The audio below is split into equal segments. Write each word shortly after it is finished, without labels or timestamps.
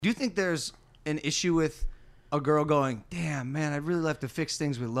Do you think there's an issue with a girl going, damn, man, I'd really like to fix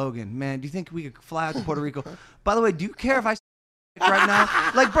things with Logan. Man, do you think we could fly out to Puerto Rico? By the way, do you care if I right now?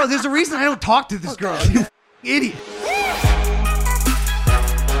 Like, bro, there's a reason I don't talk to this girl. You idiot.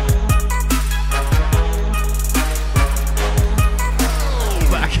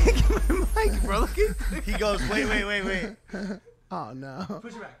 I can't get my mic, bro. Look at He goes, wait. Oh, no.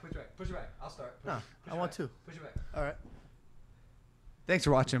 Push it back. I'll start. No, I want to. Push it back. All right. Thanks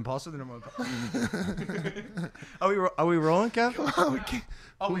for watching, Impulse. The number one. Are we rolling, Kev? Come on, we can't.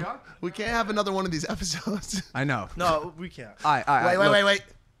 Oh, we are? We can't have another one of these episodes. I know. No, we can't. All right. Wait.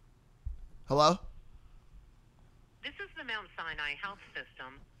 Hello? This is the Mount Sinai Health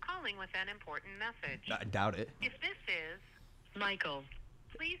System calling with an important message. I doubt it. If this is Michael,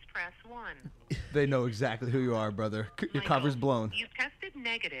 please press 1. They know exactly who you are, brother. Your Michael, cover's blown. You've tested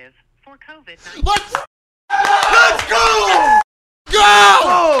negative for COVID-19. Let's go! Go!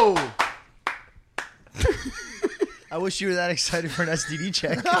 Oh! I wish you were that excited for an STD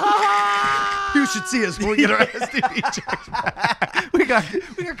check. You should see us when we get our STD checks back. We got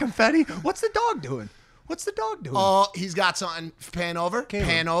confetti. What's the dog doing? Oh, he's got something. Pan over. Caleb,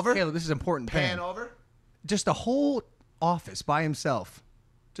 Pan over. Caleb, this is important. Pan over. Just a whole office by himself.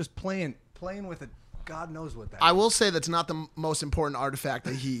 Just playing with it. God knows what that I is. will say that's not the most important artifact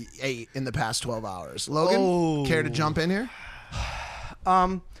that he ate in the past 12 hours. Logan, care to jump in here?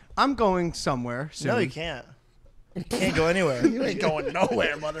 I'm going somewhere soon. No, you can't. You can't go anywhere. You ain't going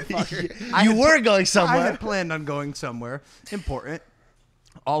nowhere, motherfucker. You were going I somewhere. had planned on going somewhere important.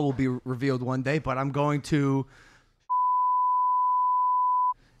 All will be revealed one day, but I'm going to.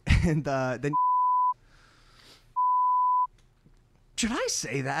 And then. Should I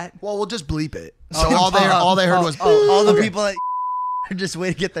say that? Well, we'll just bleep it. So all they heard was all the people that are just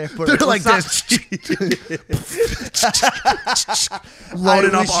waiting to get there. they're like this,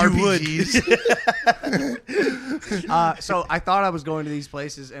 loading up RPGs. So I thought I was going to these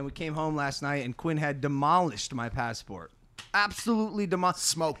places, and we came home last night, and Quinn had demolished my passport. Absolutely demolished.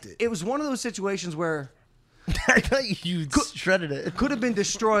 Smoked it. It was one of those situations where I thought you shredded it. it could have been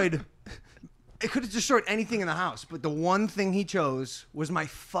destroyed. It could have destroyed anything in the house, but the one thing he chose was my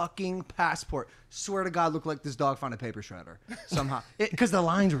fucking passport. Swear to God, looked like this dog found a paper shredder somehow. Because the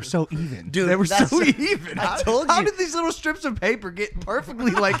lines were so even. Dude, they were that's- so even. I told How you. did these little strips of paper get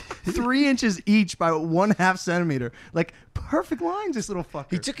perfectly like 3 inches each by 1/2 centimeter? Like perfect lines, this little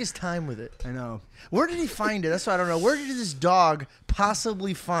fucker. He took his time with it. I know. Where did he find it? That's what I don't know. Where did this dog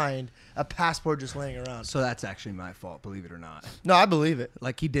possibly find a passport just laying around? So that's actually my fault, believe it or not. No, I believe it.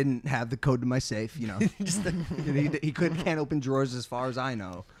 Like he didn't have the code to my safe, you know. he can't open drawers as far as I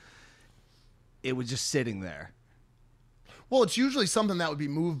know. It was just sitting there. Well, it's usually something that would be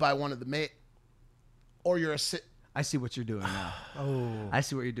moved by one of the mate, or you're a I see what you're doing now. Oh. I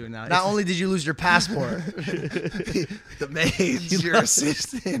see what you're doing now. Not only did you lose your passport, the maids, your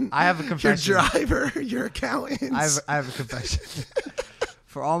assistant. I have a confession. Your driver, your accountant. I have a confession.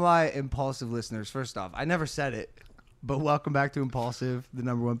 For all my impulsive listeners, first off, I never said it, but welcome back to Impulsive, the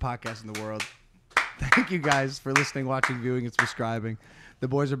 #1 podcast in the world. Thank you guys for listening, watching, viewing, and subscribing. The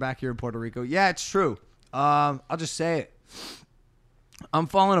boys are back here in Puerto Rico. Yeah, it's true. I'll just say it. I'm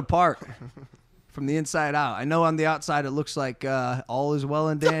falling apart from the inside out. I know on the outside it looks like all is well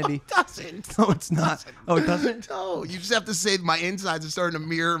and dandy. No, it doesn't. No, it's not. Oh, it doesn't? No, you just have to say my insides are starting to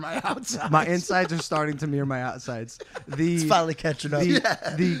mirror my outsides. My insides are starting to mirror my outsides. it's finally catching up.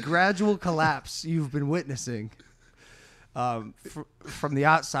 The gradual collapse you've been witnessing from the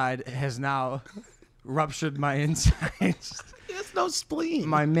outside has now ruptured my insides. He has no spleen.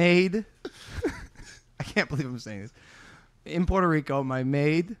 My maid, I can't believe I'm saying this. In Puerto Rico, my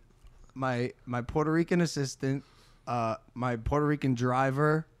maid, my Puerto Rican assistant, my Puerto Rican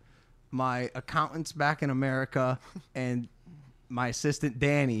driver, my accountants back in America, and my assistant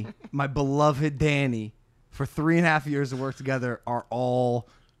Danny, my beloved Danny, for 3.5 years of work together, are all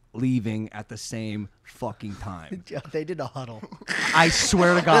leaving at the same fucking time. Yeah, they did a huddle. I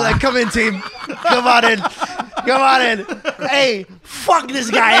swear to God. They're like, come in, team. Come on in. Come on in. Hey, fuck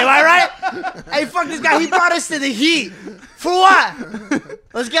this guy. Am I right? Hey, fuck this guy. He brought us to the heat. For what?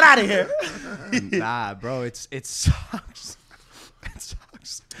 Let's get out of here. Nah, bro, it sucks. It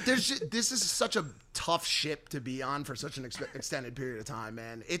sucks. This is such a tough ship to be on for such an extended period of time,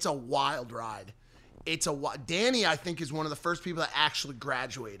 man. It's a wild ride. Danny, I think, is one of the first people that actually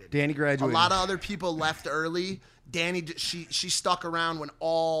graduated. Danny graduated. A lot of other people left early. Danny, she stuck around when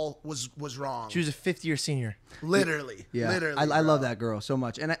all was wrong. She was a fifth-year senior. Literally. Yeah, literally. I love that girl so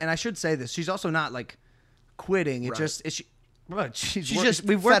much, and I should say this: she's also not like quitting. It Right. just it's Bro, She's just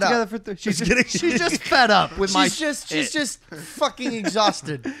we've worked fed up. together for she's just fed up with my she's just fucking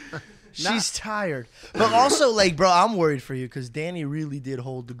exhausted. She's tired. But also, like, bro, I'm worried for you because Danny really did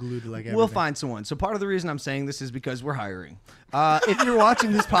hold the glue to like everything. We'll find someone. So part of the reason I'm saying this is because we're hiring. If you're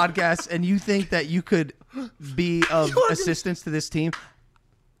watching this podcast and you think that you could be of assistance to this team,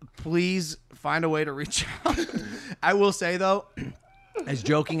 please find a way to reach out. I will say though, as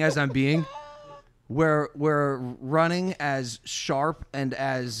joking as I'm being, we're running as sharp and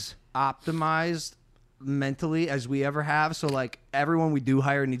as optimized mentally as we ever have. So like everyone we do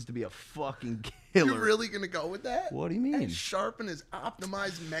hire needs to be a fucking killer. You're really gonna go with that? What do you mean? As sharp and as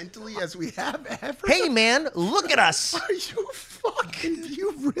optimized mentally as we have ever. Hey, man, look at us. Are you fucking? Do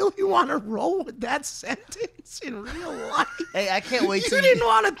you really want to roll with that sentence in real life? Hey, I can't wait You till didn't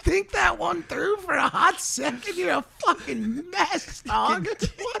want to think that one through for a hot second. You're a fucking mess, dog. What the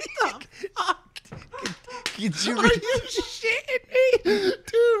fuck? Could you Are you shitting me?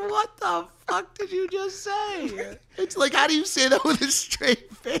 Dude, what the fuck did you just say? It's like, how do you say that with a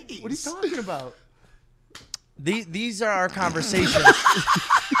straight face? What are you talking about? These are our conversations.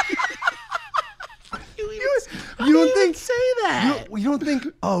 You don't think say that, You don't think?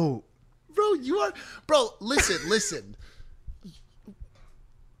 Oh, bro? You are, bro. Listen.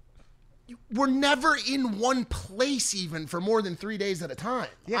 We're never in one place even for more than 3 days at a time.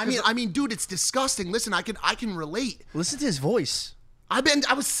 Yeah, I mean, dude, it's disgusting. Listen, I can relate. Listen to his voice. I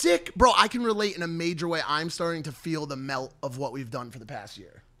was sick, bro. I can relate in a major way. I'm starting to feel the melt of what we've done for the past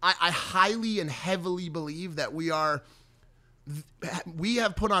year. I highly and heavily believe that we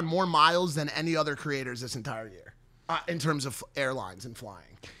have put on more miles than any other creators this entire year in terms of airlines and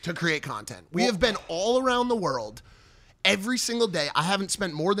flying to create content. We have been all around the world every single day. I haven't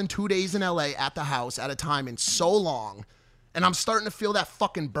spent more than 2 days in LA at the house at a time in so long, and I'm starting to feel that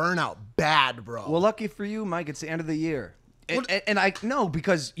fucking burnout bad, bro. well, lucky for you, Mike. It's the end of the year. And I know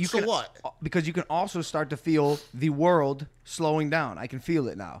because you So can what? Because you can also start to feel the world slowing down. I can feel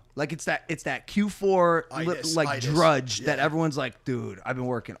it now. Like it's that Q4 Itis. drudge that Yeah. everyone's like, dude, I've been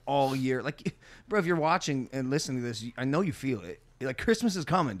working all year. Like, bro, if you're watching and listening to this, I know you feel it. Like Christmas is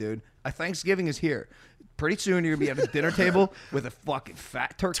coming, dude. Thanksgiving is here. Pretty soon you're gonna be at a dinner table with a fucking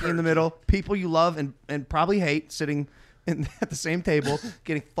fat turkey in the middle, people you love and probably hate sitting at the same table,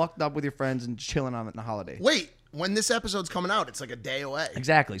 getting fucked up with your friends and chilling on it in the holiday. Wait, when this episode's coming out, it's like a day away.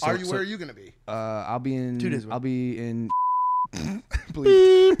 Exactly. So, Where are you gonna be? I'll be in. 2 days away. I'll be in.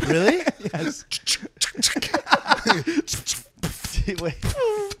 Bleep. Really? Yes.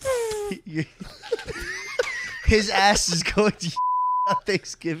 Wait. His ass is going to on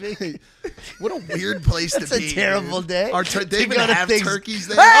Thanksgiving. What a weird place That's to a be. terrible dude. day. They even go to have Thanks- turkeys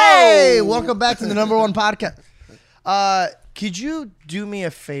there. Hey, Oh! welcome back to the #1 podcast. Could you do me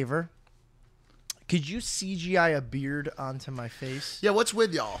a favor? Could you CGI a beard onto my face? Yeah, what's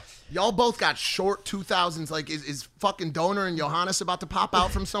with y'all? Y'all both got short 2000s. Like, is fucking Donor and Johannes about to pop out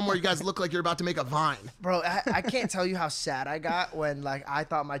from somewhere? You guys look like you're about to make a vine. Bro, I can't tell you how sad I got when like I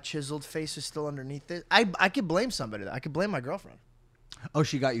thought my chiseled face was still underneath it. I could blame somebody. I could blame my girlfriend. Oh,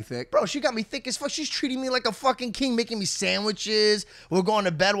 she got you thick. Bro, she got me thick as fuck. She's treating me like a fucking king, making me sandwiches. We're going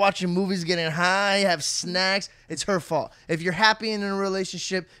to bed, watching movies, getting high, have snacks. It's her fault. If you're happy in a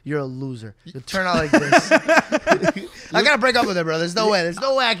relationship, you're a loser. You'll turn out like this. I gotta break up with her, bro. There's no way. There's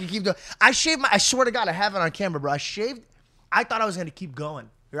no way I can keep doing. I shaved I swear to God, I have it on camera, bro. I shaved. I thought I was gonna keep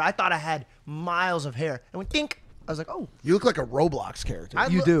going. I thought I had miles of hair, and when think. I was like, oh. You look like a Roblox character.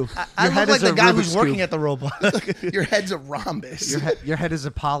 You do. I Your head look like is the a guy Rubik's who's working Cube. at the Roblox. Your head's a rhombus. Your head is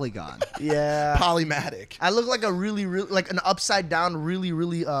a polygon. Yeah. Polymatic. I look like a really, like an upside down, really,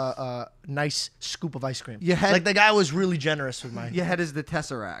 really nice scoop of ice cream. Your head- like the guy was really generous with my. Your head is the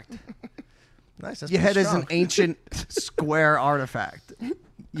tesseract. Nice. That's Your head pretty is an strong. ancient square artifact.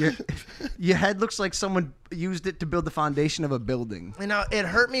 Your head looks like someone used it to build the foundation of a building. You know, it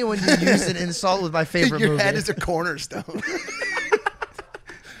hurt me when you used an insult with my favorite Your movie. head is a cornerstone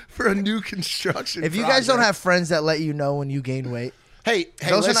for a new construction. If you guys don't project. have friends that let you know when you gain weight, hey,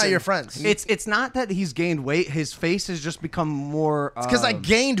 those are not listen. your friends. It's not that he's gained weight. His face has just become more. Because I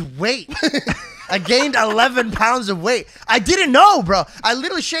gained weight. I gained 11 pounds of weight. I didn't know, bro. I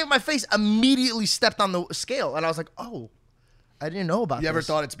literally shaved my face, immediately stepped on the scale, and I was like, oh, I didn't know about You ever this.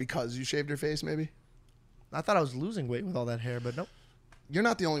 thought it's because you shaved your face? Maybe. I thought I was losing weight with all that hair, but nope. You're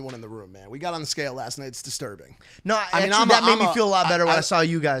not the only one in the room, man. We got on the scale last night. It's disturbing. No, I mean, actually, that made me feel a lot better when I saw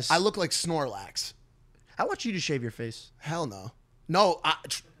you guys. I look like Snorlax. I want you to shave your face. Hell no. No,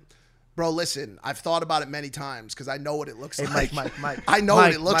 bro, listen. I've thought about it many times because I know what it looks Hey, like. Mike. I know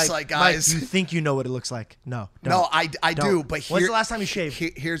what it looks like, guys. Mike, you think you know what it looks like? No. No, I Don't. do. But When's the last time you shaved?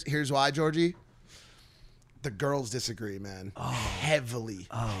 Here's why, Georgie. The girls disagree, man. Heavily,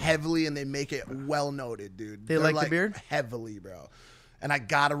 and they make it well noted, dude. They They're like the beard? Heavily, bro. And I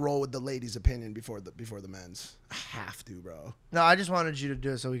gotta roll with the ladies' opinion before the men's. I have to, bro. No, I just wanted you to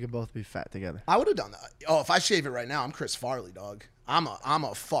do it so we could both be fat together. I would have done that. Oh, if I shave it right now, I'm Chris Farley, dog. I'm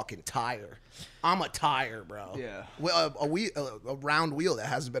a fucking tire. I'm a tire, bro. Yeah. Well, a round wheel that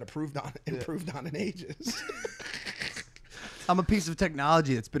hasn't been improved on in ages. I'm a piece of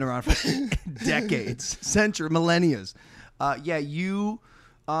technology that's been around for decades, millennia. Yeah, you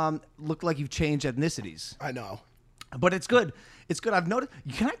look like you've changed ethnicities, I know. but it's good. It's good. I've noticed.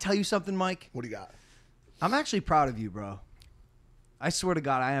 Can I tell you something, Mike? What do you got? I'm actually proud of you, bro. I swear to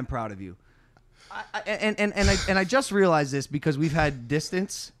God, I am proud of you. I just realized this because we've had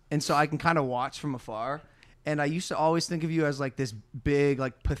distance, and so I can kind of watch from afar. And I used to always think of you as like this big,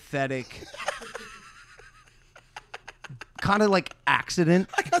 like pathetic, kind of like accident.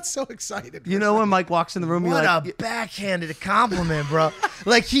 I got so excited. You know when Mike walks in the room, you're What like, a backhanded compliment, bro.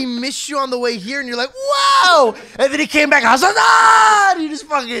 Like, he missed you on the way here, and you're like, whoa! And then he came back, I was like, ah! And you just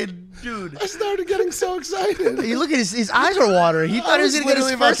fucking, dude. I started getting so excited. You look at his eyes are watering. He thought he was going to get his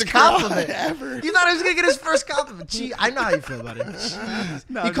literally about first to cry compliment. ever. He thought he was going to get his first compliment. Gee, I know how you feel about it.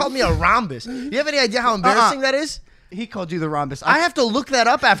 No, He called me a rhombus. You have any idea how embarrassing that is? he called you the rhombus. I have to look that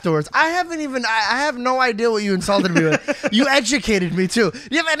up afterwards. I have no idea what you insulted me with. You educated me too. Do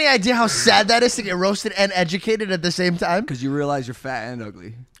you have any idea how sad that is to get roasted and educated at the same time? because you realize you're fat and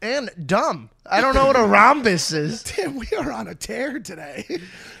ugly. And dumb. I don't know what a rhombus is. Damn, we are on a tear today.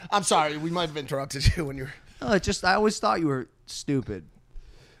 I'm sorry, we might have interrupted you when you're. No, it just I always thought you were stupid,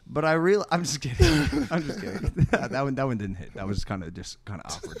 but I'm just kidding. I'm just kidding. that one didn't hit. That was kind of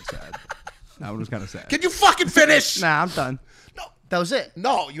awkward and sad. That one was kind of sad. Can you fucking finish? Nah, I'm done. That was it.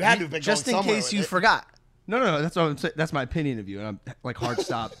 No, you had to have been Just going in somewhere case with you it. forgot. No. That's what I'm saying. That's my opinion of you, and I'm like hard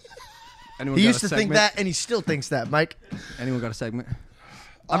stop. Anyone He got used a to think segment? that, and he still thinks that, Mike. Anyone got a segment?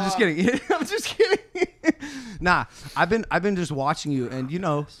 I'm just kidding. I'm just kidding. Nah, I've been just watching you, and you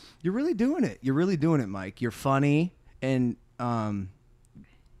know, you're really doing it. You're really doing it, Mike. You're funny, and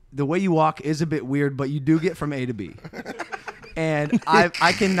the way you walk is a bit weird, but you do get from A to B. And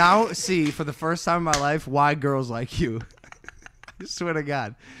I can now see for the first time in my life why girls like you. I swear to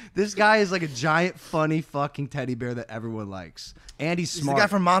God, this guy is like a giant, funny fucking teddy bear that everyone likes, and he's He's smart. the guy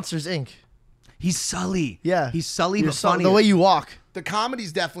from Monsters, Inc. He's Sully. Yeah. he's Sully, You're but funny. the way you walk. The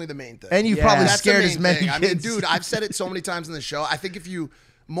comedy's definitely the main thing. And you Yeah. probably That's the scared main as many thing. kids. I mean, dude, I've said it so many times in the show. I think if you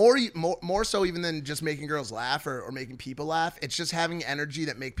more so even than just making girls laugh or making people laugh, it's just having energy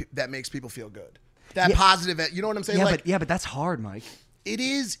that makes people feel good. That positive, you know what I'm saying? Yeah, but that's hard, Mike. It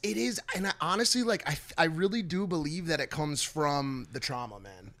is, and I honestly, like, I really do believe that it comes from the trauma,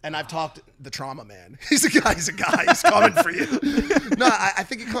 man. And I've talked the trauma, man. He's a guy. He's coming for you. No, I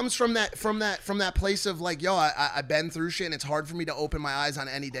think it comes from that place of like, yo, I've been through shit, and it's hard for me to open my eyes on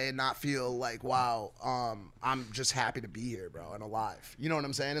any day and not feel like, wow, I'm just happy to be here, bro, and alive. You know what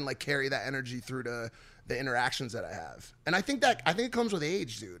I'm saying? And like carry that energy through to the interactions that I have. And I think it comes with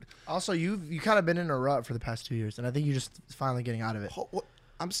age, dude. Also, you kind of been in a rut for the past 2 years, and I think you're just finally getting out of it.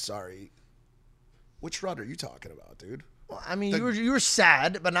 I'm sorry. Which rut are you talking about, dude? Well, I mean, you were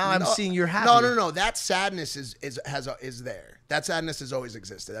sad, but now I'm seeing you're happy. No. That sadness is there. That sadness has always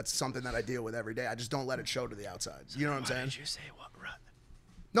existed. That's something that I deal with every day. I just don't let it show to the outside. You know what I'm saying? Did you say what rut?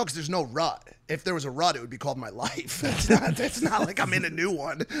 No, because there's no rut. If there was a rut, it would be called my life. It's not like I'm in a new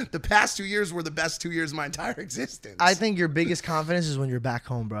one. The past 2 years were the best 2 years of my entire existence. I think your biggest confidence is when you're back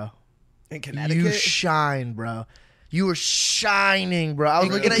home, bro. In Connecticut? You shine, bro. You were shining, bro. I was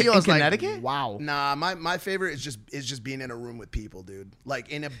looking at you. I was In like, Connecticut? wow. Nah, my favorite is just being in a room with people, dude. Like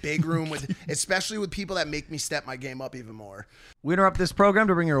in a big room with, especially with people that make me step my game up even more. We interrupt this program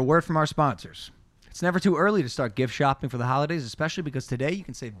to bring you a word from our sponsors. It's never too early to start gift shopping for the holidays, especially because today you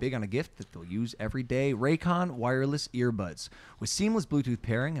can save big on a gift that they'll use every day. Raycon wireless earbuds. With seamless Bluetooth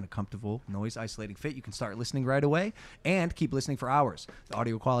pairing and a comfortable noise-isolating fit, you can start listening right away and keep listening for hours. The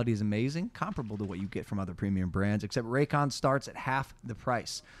audio quality is amazing, comparable to what you get from other premium brands, except Raycon starts at half the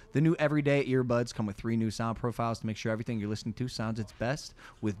price. The new everyday earbuds come with 3 new sound profiles to make sure everything you're listening to sounds its best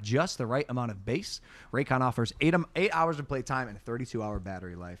with just the right amount of bass. Raycon offers 8 hours of playtime and a 32-hour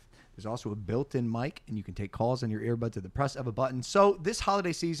battery life. There's also a built-in mic, and you can take calls on your earbuds at the press of a button. So this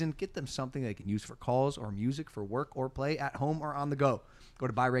holiday season, get them something they can use for calls or music for work or play at home or on the go. Go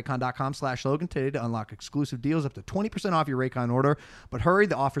to buyraycon.com/Logan today to unlock exclusive deals up to 20% off your Raycon order. But hurry,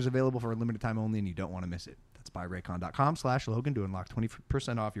 the offer's available for a limited time only, and you don't want to miss it. That's buyraycon.com/Logan to unlock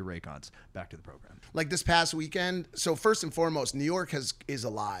 20% off your Raycons. Back to the program. Like this past weekend. So first and foremost, New York is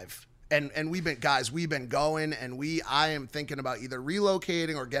alive. And we've been going, and I am thinking about either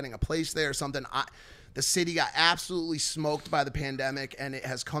relocating or getting a place there or something. The city got absolutely smoked by the pandemic, and it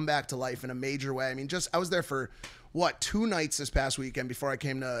has come back to life in a major way. I mean, I was there for, 2 nights this past weekend before I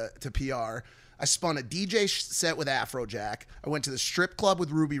came to PR. I spun a DJ set with Afrojack. I went to the strip club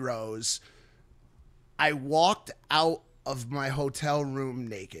with Ruby Rose. I walked out of my hotel room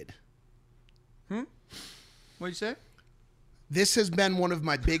naked. What'd you say? This has been one of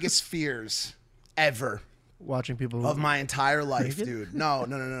my biggest fears ever Watching people of my entire life, dude. No.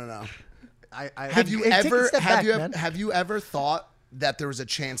 Have you take a step back, man. have you ever thought that there was a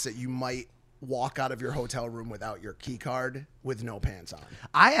chance that you might walk out of your hotel room without your key card with no pants on?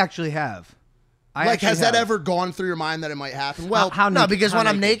 I actually have. Has that ever gone through your mind that it might happen? Well, No, because when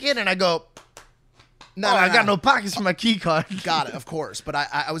I'm naked and I go, I got no pockets for my key card. Got it, of course. But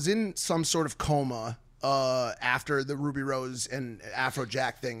I was in some sort of coma after the Ruby Rose and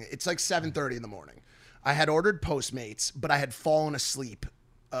Afrojack thing. It's like 7:30 in the morning. I had ordered Postmates, but I had fallen asleep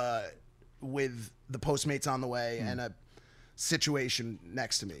with the Postmates on the way and a situation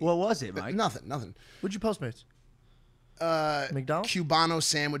next to me. What was it, Mike? Nothing. What'd you Postmates? McDonald's? Cubano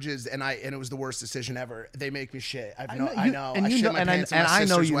sandwiches, and it was the worst decision ever. They make me shit. I know. And I you shit know, my and pants at my I know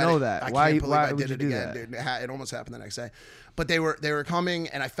sister's you wedding. know that. I Why can't believe I would did you it do again, that? dude. It almost happened the next day. But they were coming,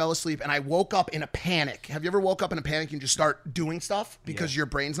 and I fell asleep, and I woke up in a panic. Have you ever woke up in a panic and just start doing stuff because your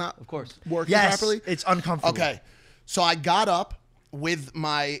brain's not, of course, working properly? It's uncomfortable. Okay, so I got up with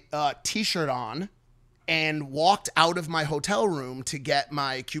my T-shirt on and walked out of my hotel room to get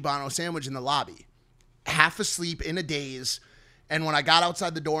my Cubano sandwich in the lobby, half asleep in a daze. And when I got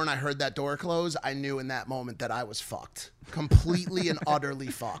outside the door and I heard that door close, I knew in that moment that I was fucked. Completely and utterly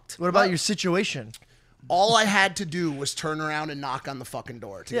fucked. What about your situation? All I had to do was turn around and knock on the fucking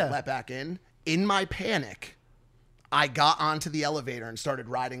door to get let back in. In my panic, I got onto the elevator and started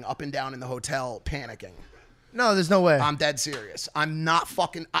riding up and down in the hotel, panicking. No, there's no way. I'm dead serious. I'm not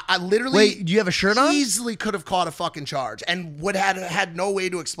fucking... I literally... Wait, do you have a shirt on? Easily could have caught a fucking charge and would have had no way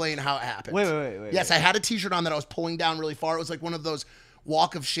to explain how it happened. Wait. Yes, I had a T-shirt on that I was pulling down really far. It was like one of those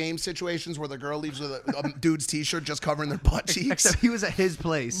walk of shame situations where the girl leaves with a dude's T-shirt just covering their butt cheeks. Except he was at his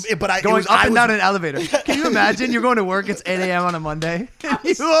place. But going up and down an elevator. Can you imagine? You're going to work. It's 8 a.m. on a Monday. And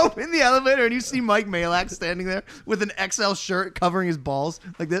you open the elevator and you see Mike Malak standing there with an XL shirt covering his balls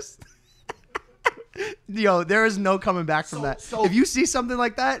like this. Yo, there is no coming back from that. If you see something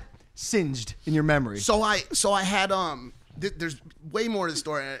like that, singed in your memory. So I had there's way more to the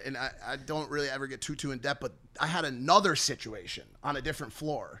story, and I don't really ever get too in depth, but I had another situation on a different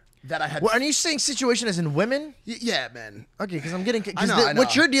floor that I had. Well, are you saying situation as in women? Yeah, man. Okay, because I'm getting... I know.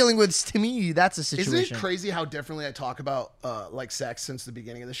 What you're dealing with, to me, that's a situation. Isn't it crazy how differently I talk about like sex since the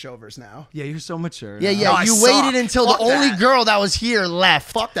beginning of the show versus now? Yeah, you're so mature. Yeah, No, I you suck. waited until Fuck the only that. girl that was here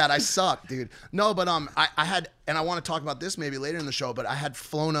left. Fuck that, I suck, dude. No, but I had, and I want to talk about this maybe later in the show, but I had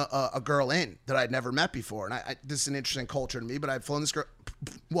flown a girl in that I'd never met before, and this is an interesting culture to me, but I'd flown this girl.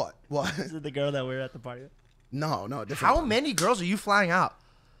 What? Is it the girl that we were at the party with? No, different. How one. many girls are you flying out?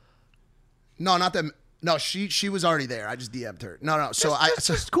 No, not them. No, she was already there. I just DM'd her. No. So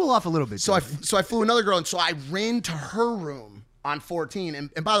just cool off a little bit. So I flew another girl, and so I ran to her room on 14.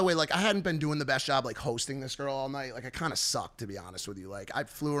 And by the way, like I hadn't been doing the best job like hosting this girl all night. Like I kind of sucked, to be honest with you. Like I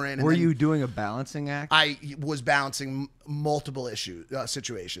flew her in. And Were then you doing a balancing act? I was balancing multiple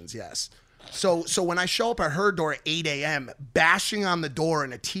situations. Yes. So when I show up at her door at 8 a.m., bashing on the door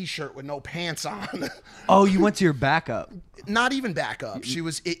in a T-shirt with no pants on. Oh, you went to your backup. Not even backup. It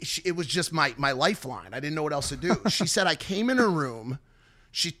was just my lifeline. I didn't know what else to do. She said I came in her room.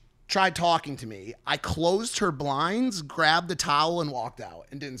 She tried talking to me. I closed her blinds, grabbed the towel, and walked out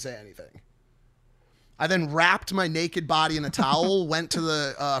and didn't say anything. I then wrapped my naked body in a towel, went to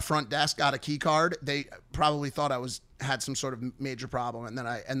the front desk, got a key card. They probably thought I had some sort of major problem, and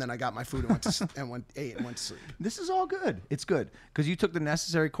then I got my food and ate and went to sleep. This is all good. It's good because you took the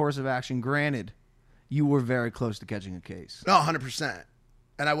necessary course of action. Granted, you were very close to catching a case. No, 100%.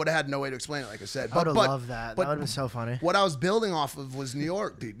 And I would have had no way to explain it, like I said. I would have loved that. That would have been so funny. What I was building off of was New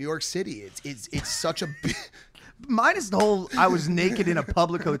York, dude. New York City. It's such a big... Minus the whole I was naked in a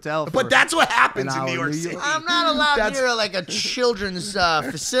public hotel. But that's what happens an in New hour. York City. I'm not allowed near like a children's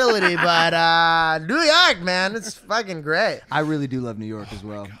facility, but New York, man, it's fucking great. I really do love New York as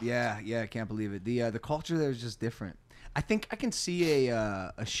well. Yeah, I can't believe it. The culture there is just different. I think I can see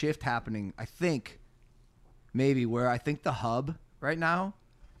a shift happening. I think maybe where I think the hub right now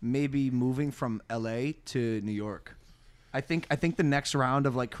may be moving from LA to New York. I think the next round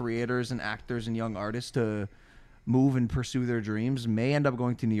of like creators and actors and young artists to move and pursue their dreams may end up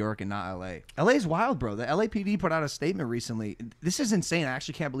going to New York and not LA. LA is wild, bro. The LAPD put out a statement recently. This is insane. I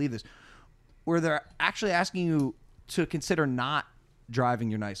actually can't believe this. Where they're actually asking you to consider not driving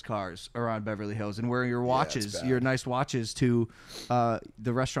your nice cars around Beverly Hills and wearing your watches, bad. your nice watches to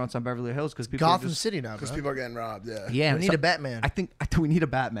the restaurants on Beverly Hills because people Gotham are just, City now, Because bro. people are getting robbed. Yeah. yeah. We need a Batman. I think we need a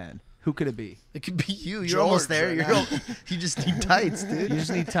Batman. Who could it be? It could be you. You're George almost there. right You're now. you just need tights, You dude.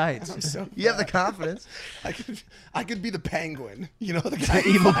 just need tights. You have the confidence. I could be the penguin. You know, the guy.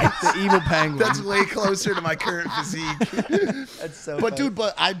 the evil penguin. That's way closer to my current physique. That's so. But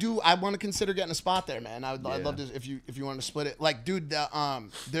funny. dude, I want to consider getting a spot there, man. I'd love to if you want to split it. Like, dude,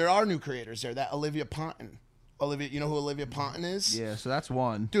 there are new creators there. That Olivia Ponton. You know who Olivia Ponton is? Yeah, so that's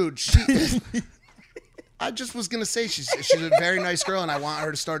one. Dude, she. I just was gonna say she's a very nice girl, and I want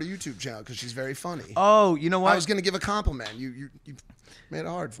her to start a YouTube channel because she's very funny. Oh, you know what? I was gonna give a compliment. You made it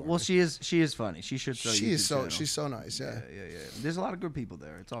hard for me. Well, she is funny. She should. Start a YouTube channel. She's so nice. Yeah. Yeah. There's a lot of good people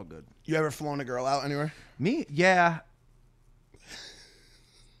there. It's all good. You ever flown a girl out anywhere? Me? Yeah.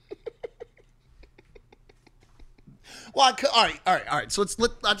 Well, all right. So I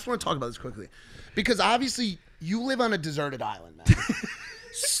just want to talk about this quickly, because obviously you live on a deserted island, man.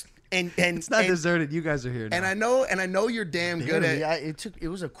 and It's not deserted. You guys are here now. And I know you're damn good Literally, at. it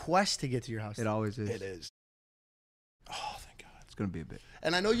was a quest to get to your house. It always is. It is. Oh, thank God. It's gonna be a bit.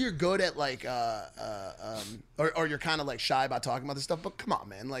 And I know you're good at like, or you're kind of like shy about talking about this stuff. But come on,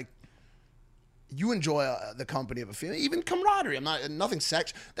 man, like. You enjoy the company of a female, even camaraderie. Nothing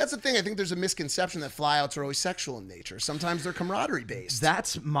sex. That's the thing. I think there's a misconception that flyouts are always sexual in nature. Sometimes they're camaraderie based.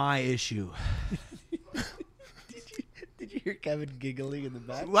 That's my issue. Did you hear Kevin giggling in the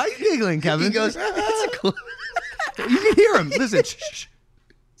back? Why are you giggling, Kevin? He goes, "That's a cool." You can hear him. Listen. Shh.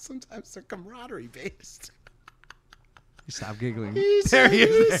 Sometimes they're camaraderie based. Stop giggling. He There he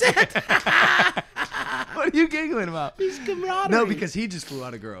is. said- What are you giggling about? He's camaraderie. No, because he just flew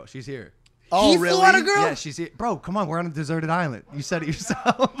out a girl. She's here. Oh, He really? flew out a girl? Yeah, she's here. Bro, come on. We're on a deserted island. You said it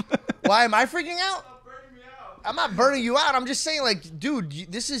yourself. Why am I freaking out? I'm not burning you out. I'm just saying, like, dude,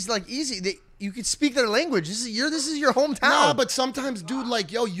 this is like easy. You could speak their language. This is your hometown. Nah, but sometimes, dude, like,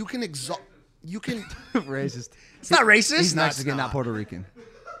 yo, you can you can. Racist. it's not racist. He's not- Mexican, not Puerto Rican.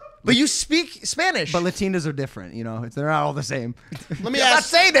 But you speak Spanish. But Latinas are different. You know, they're not all the same. Let me I'm not ask.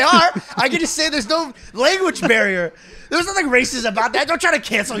 saying they are. I can just say there's no language barrier. There's nothing racist about that. Don't try to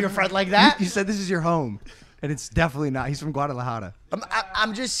cancel your friend like that. You said this is your home, and it's definitely not. He's from Guadalajara.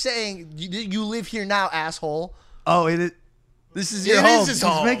 I'm just saying, you live here now, asshole. Oh, it is. This is It your is home. his He's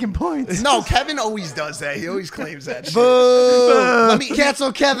home. making points. No, Kevin always does that. He always claims that shit. Boo! Let me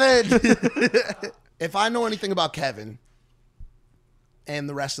Cancel Kevin. If I know anything about Kevin and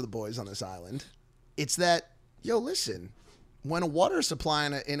the rest of the boys on this island, it's that, yo, listen, when a water supply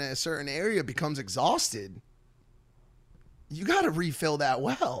in a certain area becomes exhausted, you got to refill that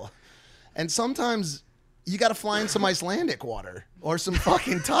well. And sometimes you got to fly in some Icelandic water or some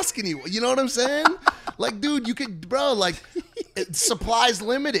fucking Tuscany. You know what I'm saying? Like, dude, you could, bro, like, supplies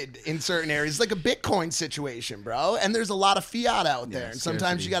limited in certain areas. It's like a Bitcoin situation, bro. And there's a lot of fiat out there. And sometimes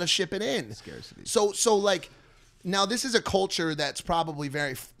scarcity. you got to ship it in. Scarcity. So like, now this is a culture that's probably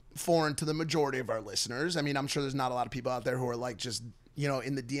very foreign to the majority of our listeners. I mean, I'm sure there's not a lot of people out there who are like just, you know,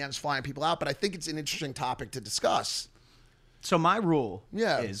 in the DMs flying people out, but I think it's an interesting topic to discuss. So my rule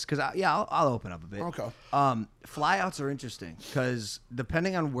Yeah. is because I'll open up a bit. Okay. Flyouts are interesting because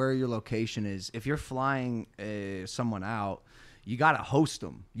depending on where your location is, if you're flying someone out, you got to host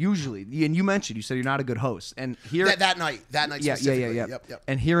them usually. And you said you're not a good host. And here That night specifically. Yep.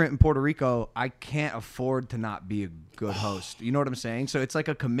 And here in Puerto Rico, I can't afford to not be a good host. You know what I'm saying? So it's like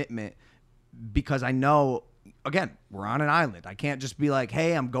a commitment because I know, again, we're on an island. I can't just be like,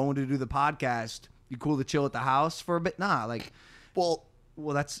 hey, I'm going to do the podcast. You cool to chill at the house for a bit? Nah, like, Well,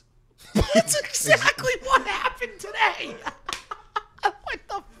 that's that's exactly what happened today. What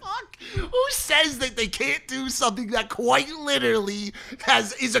the fuck? Who says that they can't do something that quite literally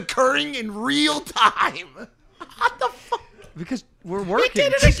is occurring in real time? What the fuck? because we're working. He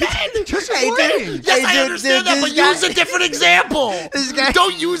did it again. Just Hey, working. dude. Yes, Hey, I dude, understand dude, that, but this guy- use a different example. This guy-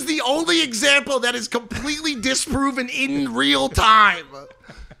 Don't use the only example that is completely disproven in real time.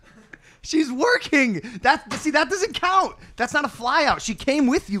 She's working. That doesn't count. That's not a fly out. She came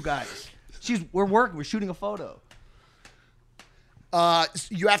with you guys. We're working. We're shooting a photo.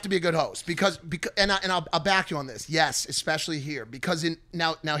 You have to be a good host because I'll back you on this. Yes, especially here because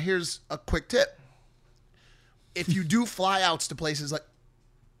now here's a quick tip. If you do flyouts to places like,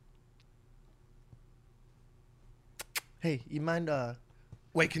 Hey, you mind?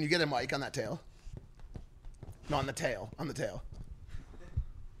 wait, can you get a mic on that tail? No, on the tail.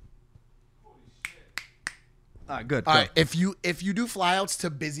 All right, good. All go. right, if you do flyouts to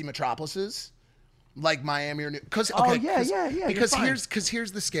busy metropolises like Miami or New, because Oh, okay, yeah, you're because fine.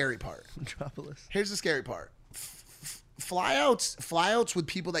 here's the scary part. Metropolis. Here's the scary part. flyouts with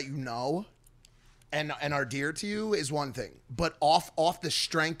people that you know and are dear to you is one thing, but off the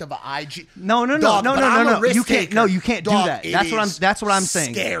strength of an IG. No. You can't. No, you can't do that. That's what I'm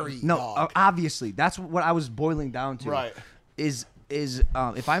saying. Scary. No, dog. obviously, that's what I was boiling down to. Right. Is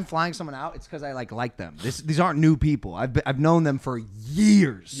if I'm flying someone out, it's because I like them. These aren't new people. I've known them for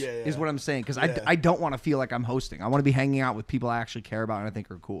years. Yeah. Is what I'm saying. Because I don't want to feel like I'm hosting. I want to be hanging out with people I actually care about and I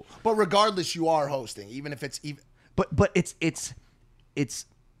think are cool. But regardless, you are hosting, even if it's even. But it's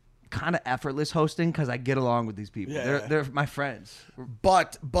kind of effortless hosting because I get along with these people. Yeah. They're my friends.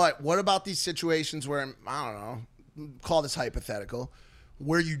 But what about these situations where, I don't know, call this hypothetical,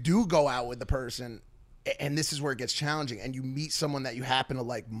 where you do go out with the person, and this is where it gets challenging, and you meet someone that you happen to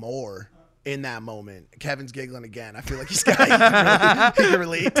like more in that moment. Kevin's giggling again. I feel like he can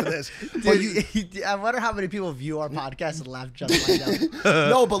relate to this. Dude, I wonder how many people view our podcast and laugh just like that.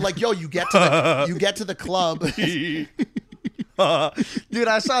 No, but like, yo, you get to the club. Dude,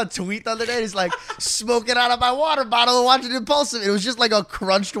 I saw a tweet the other day. He's like, smoking out of my water bottle and watching Impulsive. It was just like a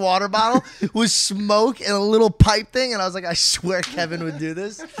crunched water bottle with smoke and a little pipe thing. And I was like, I swear Kevin would do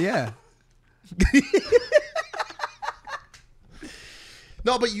this. Yeah.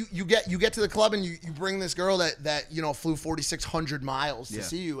 No, but you get to the club and you bring this girl that flew 4,600 miles to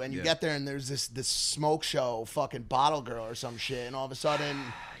see you, and you get there and there's this smoke show fucking bottle girl or some shit, and all of a sudden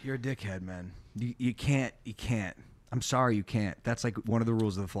You're a dickhead, man. You can't. I'm sorry, you can't. That's like one of the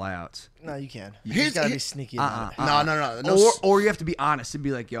rules of the flyouts. No, you can. You just gotta be sneaky about it. No. Or you have to be honest and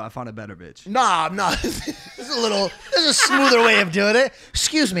be like, yo, I found a better bitch. Nah, I'm not. There's a smoother way of doing it.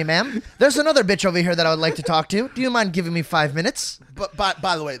 Excuse me, ma'am. There's another bitch over here that I would like to talk to. Do you mind giving me 5 minutes? But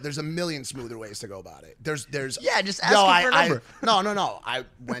by the way, there's a million smoother ways to go about it. There's Yeah, just ask him for a number. No. I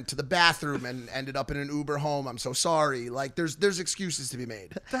went to the bathroom and ended up in an Uber home. I'm so sorry. Like there's excuses to be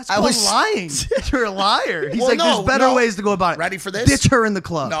made. That's lying. You're a liar. He's there's better ways to go about it. Ready for this? Ditch her in the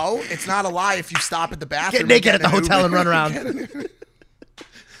club. No, it's not a lie if you stop at the bathroom. Get naked at the hotel and run around.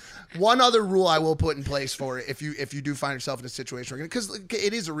 One other rule I will put in place for it if you do find yourself in a situation, because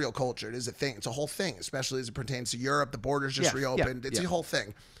it is a real culture, it is a thing, it's a whole thing, especially as it pertains to Europe. The borders just reopened. It's a whole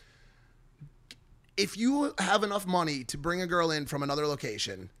thing. If you have enough money to bring a girl in from another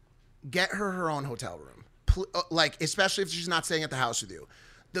location, get her own hotel room. Especially if she's not staying at the house with you.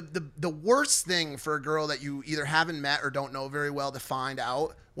 The worst thing for a girl that you either haven't met or don't know very well to find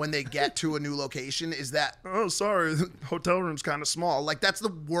out when they get to a new location is that, oh, sorry, the hotel room's kind of small. Like, that's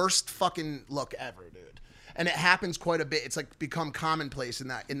the worst fucking look ever, dude. And it happens quite a bit. It's like become commonplace in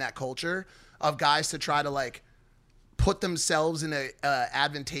that culture of guys to try to like put themselves in a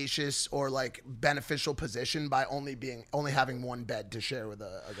advantageous or like beneficial position by only having one bed to share with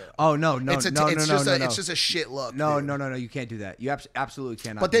a girl. Oh no! It's just a shit look. No, dude. you can't do that. You absolutely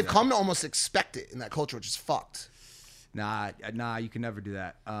cannot. But they've come to almost expect it in that culture, which is fucked. Nah, you can never do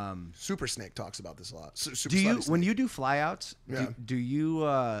that. Super Snake talks about this a lot. When you do flyouts, Yeah. do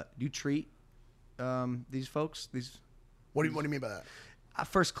you treat these folks? What do you mean by that?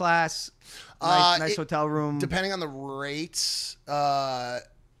 First class, nice hotel room. Depending on the rates,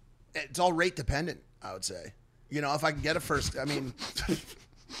 it's all rate dependent, I would say. If I can get a first, I mean...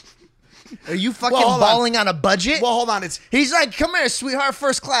 Are you fucking balling on a budget? Well, hold on. He's like, come here, sweetheart,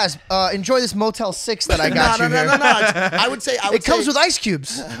 first class. Enjoy this Motel 6 that I got you here. No. I would say it comes with ice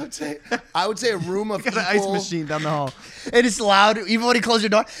cubes. I would say a room of got an ice machine down the hall. And it's loud. Even when he closes your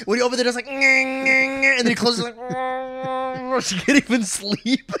door. When you open the door, it's like, and then he closes it like, she can't even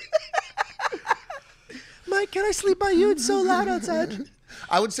sleep. Mike, can I sleep by you? It's so loud outside.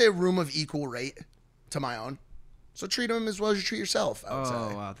 I would say a room of equal rate to my own. So treat them as well as you treat yourself, I would say.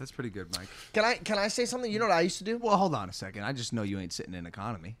 Oh, wow. That's pretty good, Mike. Can I say something? You know what I used to do? Well, hold on a second. I just know you ain't sitting in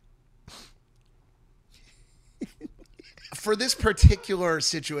economy. For this particular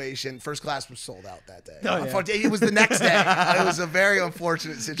situation, first class was sold out that day. Oh, yeah. It was the next day. It was a very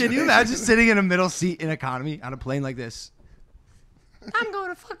unfortunate situation. Can you imagine sitting in a middle seat in economy on a plane like this? I'm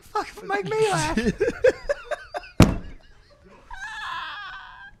going to fuck Mike Malak.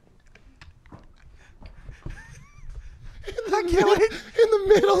 I can't wait. In the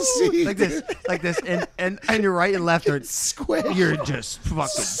middle seat. Like this, and your right and left are square. You're just fucking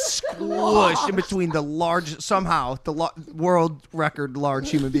squished in between the world record large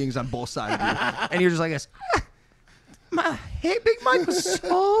human beings on both sides of you, and you're just like this. Hey, Big Mike was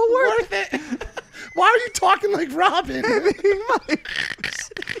so worth it. Why are you talking like Robin? Big Mike.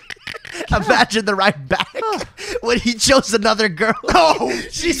 Imagine the ride back when he chose another girl. Oh,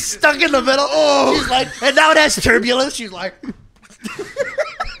 she's stuck in the middle. Oh, she's like, and now it has turbulence. She's like,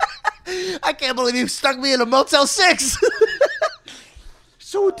 I can't believe you stuck me in a Motel 6.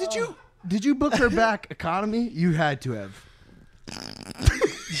 So did you? Did you book her back economy? You had to have.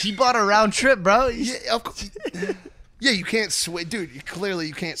 He bought a round trip, bro. Yeah, of course. Yeah, you can't switch, dude. You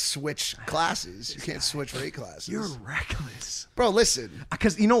can't switch classes. You can't switch rate classes. You're reckless, bro. Listen,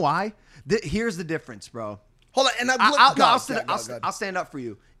 because you know why? Here's the difference, bro. hold on, and I'll stand up for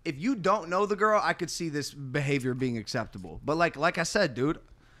you. If you don't know the girl, I could see this behavior being acceptable. But like I said, dude,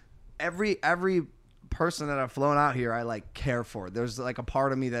 every person that I've flown out here, I like care for. There's like a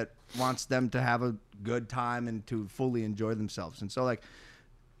part of me that wants them to have a good time and to fully enjoy themselves. And so like,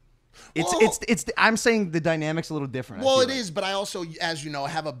 I'm saying the dynamic's a little different. Well, it is, but I also, as you know,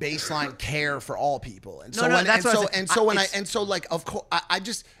 have a baseline care for all people, and so of course, I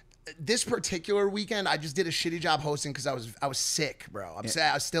just this particular weekend, I just did a shitty job hosting because I was sick, bro. I'm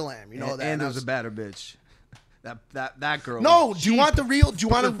sad. I still am. You know that. And it was a better bitch. That girl. No, do you want the real? Do you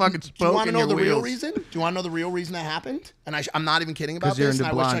want to know the real wheels. reason? Do you want to know the real reason that happened? And I'm not even kidding about this. Because you're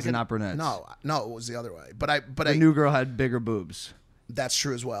into blondes and not brunettes. No, it was the other way. But the new girl had bigger boobs. That's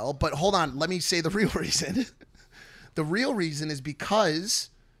true as well. But hold on, let me say the real reason. The real reason is because,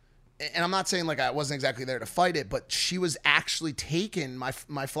 and I'm not saying like I wasn't exactly there to fight it, but she was actually taken. My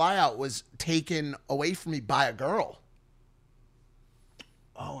fly out was taken away from me by a girl.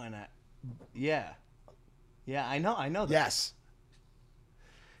 Oh, and yeah, I know that. Yes.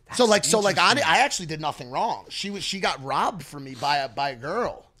 So I actually did nothing wrong. She got robbed from me by a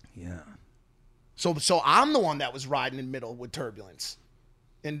girl. Yeah. So I'm the one that was riding in the middle with turbulence,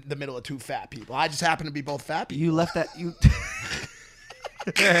 in the middle of two fat people. I just happen to be both fat people. You left that you.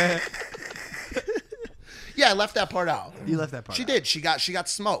 Yeah, I left that part out. You left that part. She did. She got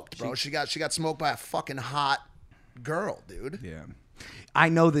smoked, bro. She got smoked by a fucking hot girl, dude. Yeah. I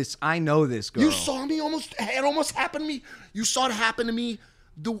know this girl. You saw me it almost happened to me. You saw it happen to me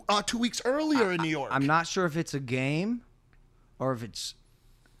 2 weeks earlier in New York. I'm not sure if it's a game or if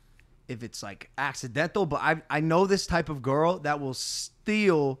it's like accidental, but I know this type of girl that will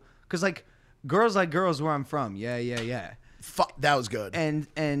steal, because like girls where I'm from. Yeah. Fuck, that was good.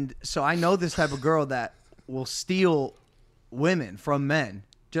 And so I know this type of girl that will steal women from men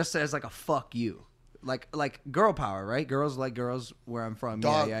just as like a fuck you. Like girl power, right? Girls like girls where I'm from.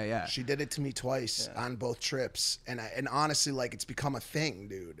 Dog, Yeah. She did it to me twice on both trips, and honestly, like, it's become a thing,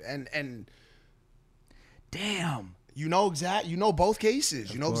 dude. And damn, you know both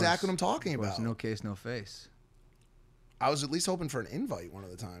cases. You know course. exactly what I'm talking about. No case, no face. I was at least hoping for an invite one of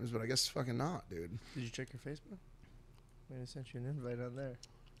the times, but I guess fucking not, dude. Did you check your Facebook? I sent you an invite on there.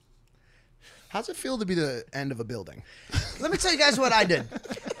 How's it feel to be the end of a building? Let me tell you guys what I did.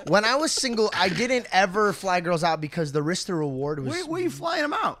 When I was single, I didn't ever fly girls out because the risk to reward was... Where are you flying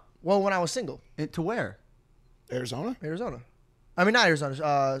them out? Well, when I was single. To where? Arizona? I mean, not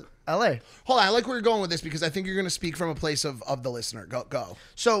Arizona. L.A. Hold on, I like where you're going with this because I think you're going to speak from a place of the listener. Go.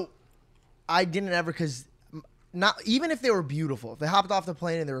 So, I didn't ever, because... Not even if they were beautiful, if they hopped off the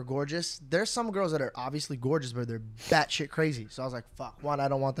plane and they were gorgeous, there's some girls that are obviously gorgeous, but they're batshit crazy. So I was like, fuck, one, I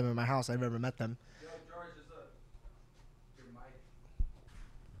don't want them in my house. I've never met them. Yo, George, your mic.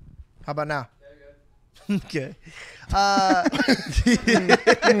 How about now? Okay.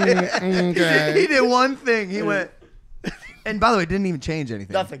 He did one thing. He went, and by the way, didn't even change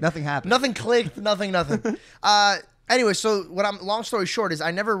anything. Nothing happened. Nothing clicked. Nothing. Anyway, so long story short is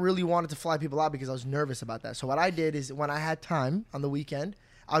I never really wanted to fly people out because I was nervous about that. So what I did is when I had time on the weekend,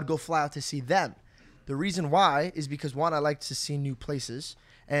 I would go fly out to see them. The reason why is because, one, I like to see new places.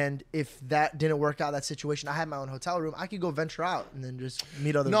 And if that didn't work out, that situation, I had my own hotel room. I could go venture out and then just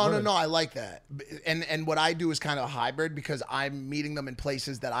meet other women. No, I like that. And what I do is kind of a hybrid because I'm meeting them in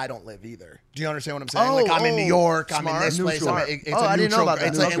places that I don't live either. Do you understand what I'm saying? I'm in New York, I'm in this place. I didn't know about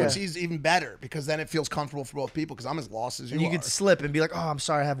that. Which is even better because then it feels comfortable for both people because I'm as lost as you are. You could slip and be like, oh, I'm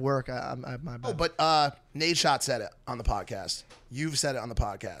sorry, I have work. My bad. Oh, but Nate Shot said it on the podcast. You've said it on the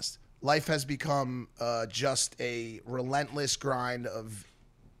podcast. Life has become just a relentless grind of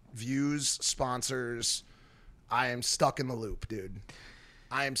views, sponsors. I am stuck in the loop, dude.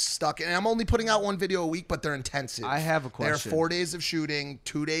 I am stuck, and I'm only putting out one video a week, but they're intensive. I have a question. There are 4 days of shooting,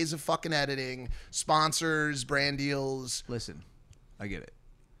 2 days of fucking editing, sponsors, brand deals. Listen, I get it.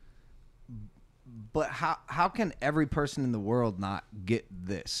 But how can every person in the world not get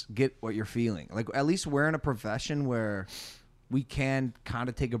what you're feeling? Like, at least we're in a profession where we can kind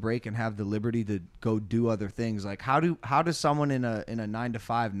of take a break and have the liberty to go do other things. Like, how does someone in a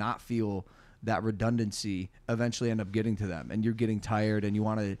 9-to-5 not feel that redundancy eventually end up getting to them, and you're getting tired and you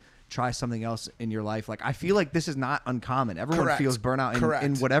want to try something else in your life? Like, I feel like this is not uncommon. Everyone Correct. feels burnout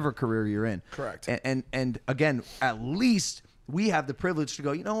in whatever career you're in. Correct. And again, at least we have the privilege to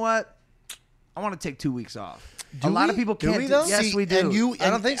go, you know what? I want to take 2 weeks off. A lot of people Do can't. we, though? Yes, See, we do. I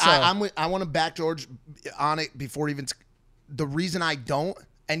don't think so. I want to back George on it before even. The reason I don't,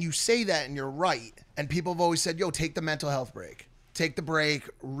 and you say that, and you're right. And people have always said, "Yo, take the mental health break, take the break,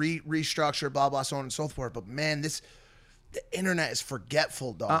 restructure, blah blah, so on and so forth." But man, the internet is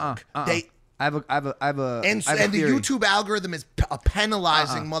forgetful, dog. I have a And the theory. YouTube algorithm is a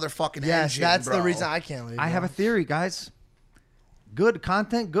penalizing motherfucking Yes, engine, that's bro. the reason I can't leave. I have a theory, guys. Good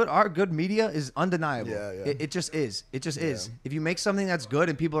content, good art, good media is undeniable. Yeah. It just is. It just is. If you make something that's good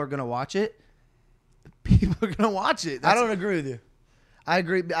and people are gonna watch it, people are gonna watch it. I don't agree with you. I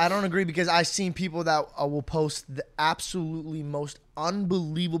agree. I don't agree because I've seen people that will post the absolutely most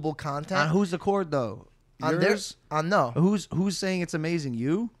unbelievable content. On who's the chord though? On Yours? theirs? No. Who's saying it's amazing?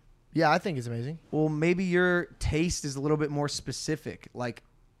 You? Yeah, I think it's amazing. Well, maybe your taste is a little bit more specific. Like,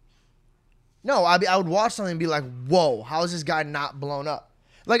 No, I would watch something and be like, whoa, how is this guy not blown up?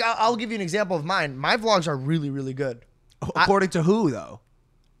 Like, I'll give you an example of mine. My vlogs are really, really good. according to who though?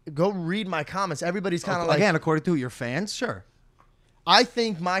 Go read my comments. Everybody's kind of like, Again, according to who? Your fans? Sure. I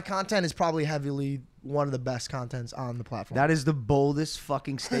think my content is probably heavily one of the best contents on the platform. That is the boldest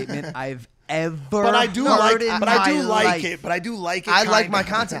fucking statement I've ever But I do heard like. in But I do my like life. it. But I do like it. I like kinda. my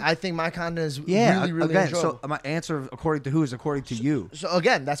content. I think my content is Yeah. really, really again, enjoyable. so my answer according to who is according to you. So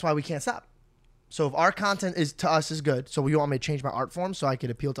again, that's why we can't stop. So if our content is to us is good, so you want me to change my art form so I could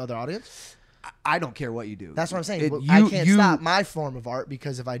appeal to other audience? I don't care what you do. That's what I'm saying. It- I can't stop my form of art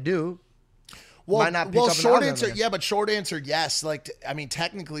because if I do, might not pick up an short algorithm answer, again. yeah, but short answer, yes. Like, I mean,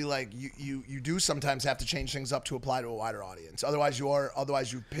 technically, like you do sometimes have to change things up to apply to a wider audience. Otherwise,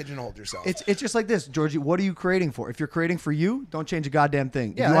 you pigeonholed yourself. It's just like this, Georgie. What are you creating for? If you're creating for you, don't change a goddamn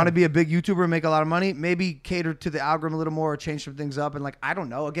thing. Yeah, if you want to yeah. be a big YouTuber and make a lot of money, maybe cater to the algorithm a little more or change some things up. And like, I don't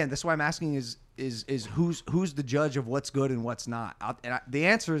know. Again, that's why I'm asking is who's the judge of what's good and what's not? The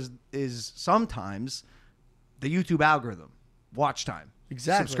answer is sometimes the YouTube algorithm, watch time,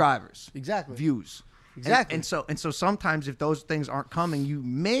 Exactly. subscribers, Exactly. views. Exactly. And so sometimes if those things aren't coming, you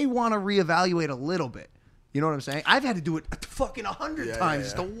may want to reevaluate a little bit. You know what I'm saying? I've had to do it fucking 100 times.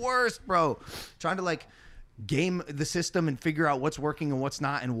 It's the worst, bro. Trying to like game the system and figure out what's working and what's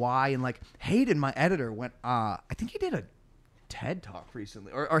not and why. And like Hayden, my editor, went. I think he did a TED talk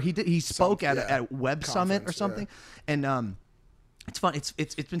recently, or he spoke at a Web Summit or something. And it's fun.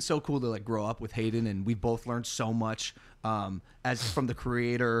 It's been so cool to like grow up with Hayden, and we both learned so much as from the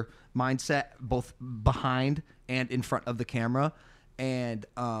creator mindset, both behind and in front of the camera. And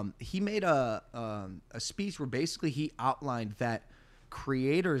he made a speech where basically he outlined that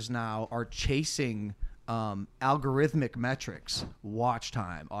creators now are chasing algorithmic metrics, watch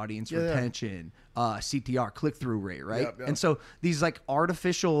time, audience retention, CTR, click-through rate, right? Yep. And so these like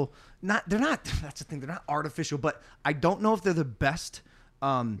artificial, that's the thing, they're not artificial, but I don't know if they're the best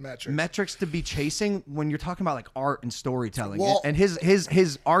metrics to be chasing when you're talking about like art and storytelling. Well- And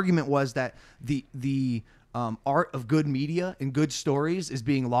his argument was that the art of good media and good stories is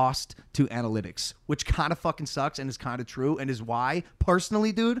being lost to analytics, which kind of fucking sucks and is kind of true, and is why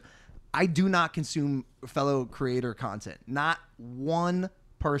personally, dude, I do not consume fellow creator content. Not one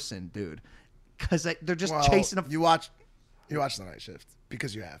person, dude, because they're just chasing a. You watch the night shift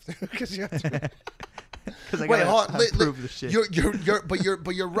because you have to. Because you have to. Because I Wait, gotta hold on. prove the shit.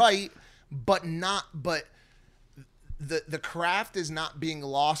 You're right, but the craft is not being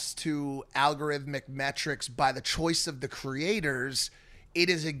lost to algorithmic metrics by the choice of the creators. It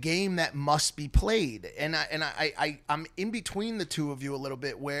is a game that must be played, and I'm in between the two of you a little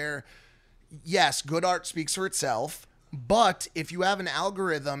bit. Where, yes, good art speaks for itself, but if you have an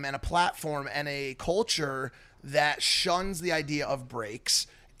algorithm and a platform and a culture that shuns the idea of breaks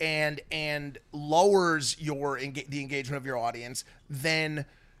and lowers the engagement of your audience, then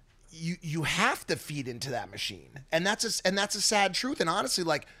you have to feed into that machine, and that's a sad truth. And honestly,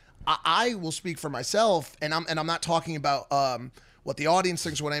 like I will speak for myself, and I'm not talking about what the audience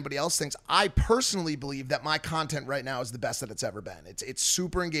thinks or what anybody else thinks. I personally believe that my content right now is the best that it's ever been. It's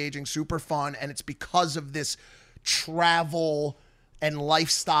super engaging, super fun, and it's because of this travel and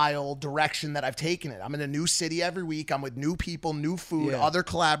lifestyle direction that I've taken it. I'm in a new city every week. I'm with new people, new food, other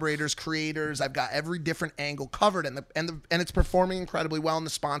collaborators, creators. I've got every different angle covered, and it's performing incredibly well, and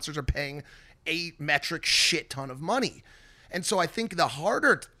the sponsors are paying a metric shit ton of money. And so I think the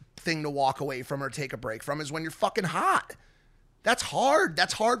harder thing to walk away from or take a break from is when you're fucking hot. That's hard.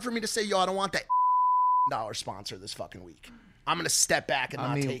 That's hard for me to say, yo, I don't want that $dollar sponsor this fucking week. I'm going to step back and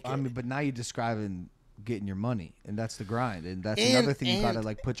not take it. I mean, but now you're describing getting your money, and that's the grind, and that's another thing you gotta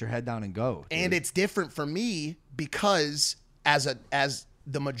like put your head down and go. And it's different for me because as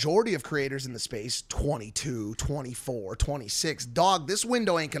the majority of creators in the space, 22, 24, 26, dog, this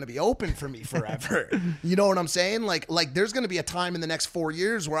window ain't going to be open for me forever. You know what I'm saying? Like there's going to be a time in the next 4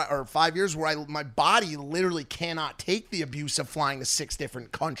 years or 5 years where my body literally cannot take the abuse of flying to 6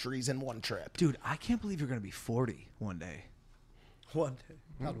 different countries in one trip. Dude, I can't believe you're gonna be 40 one day. One day.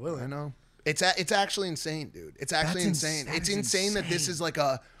 God willing. I know. It's actually insane, dude. It's actually That's insane. that It's is insane that this insane. is like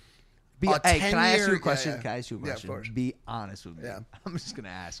a Hey, can I ask you a 10-year question? yeah. Can I ask you a Yeah, of question? course. Be honest with me. Yeah. I'm just gonna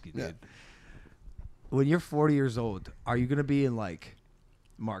ask you, Yeah. dude. When you're 40 years old, are you gonna be in like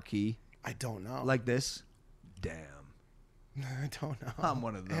marquee I don't know. like this? Damn, I don't know. I'm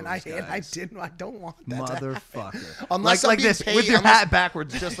one of those And I guys. don't want that to happen. Motherfucker. Unless like I'm being this paid- with your unless- hat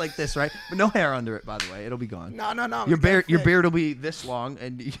backwards, just like this, right? But no hair under it, by the way. It'll be gone. No. Your beard, Your beard will be this long,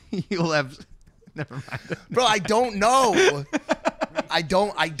 and you'll have. Never mind. Bro, I don't know. I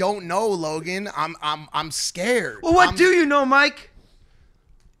don't know, Logan. I'm scared. Well, what do you know, Mike?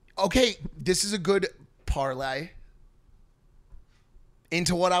 Okay, this is a good parlay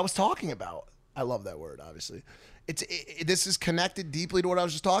into what I was talking about. I love that word, obviously. This is connected deeply to what I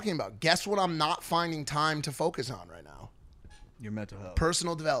was just talking about. Guess what I'm not finding time to focus on right now? Your mental health.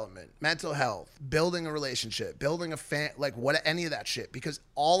 Personal development, mental health, building a relationship, building a any of that shit. Because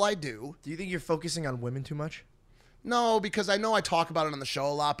all I do. Do you think you're focusing on women too much? No, because I know I talk about it on the show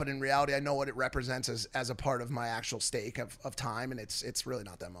a lot, but in reality, I know what it represents as a part of my actual stake of time, and it's really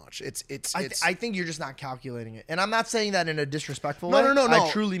not that much. I think you're just not calculating it, and I'm not saying that in a disrespectful No, way. no. I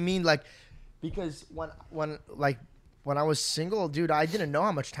truly mean like, because when I was single, dude, I didn't know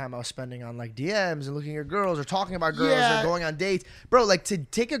how much time I was spending on like DMs and looking at girls or talking about girls Yeah. or going on dates, bro. Like to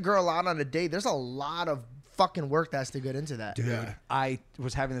take a girl out on a date, there's a lot of fucking work that has to get into that. Dude, Yeah. I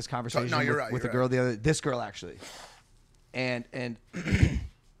was having this conversation you're right, with a you're girl this girl actually, and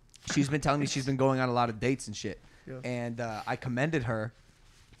she's been telling me she's been going on a lot of dates and shit, and I commended her.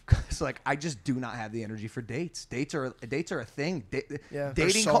 It's like I just do not have the energy for dates. Dates are a thing. Yeah. They're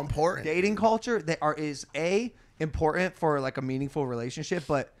so important. Dating culture is important for like a meaningful relationship,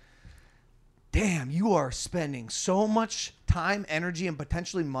 but damn, you are spending so much time, energy, and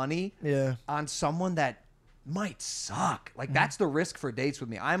potentially money on someone that might suck. Like that's the risk for dates with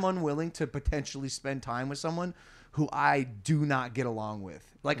me. I'm unwilling to potentially spend time with someone who I do not get along with.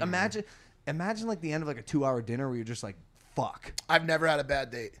 Like imagine like the end of like a 2-hour dinner where you're just like, fuck. I've never had a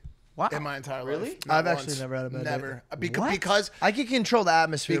bad date. Wow. In my entire Really? life. Not I've actually once. never had a bad Never. date. What? Because I can control the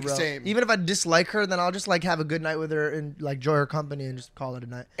atmosphere, bro. Same. Even if I dislike her, then I'll just like have a good night with her and like enjoy her company and just call it a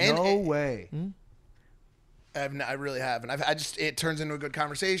night. And- No way. I really haven't. It turns into a good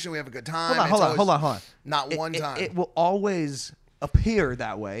conversation. We have a good time. Hold on. Not one time. It will always appear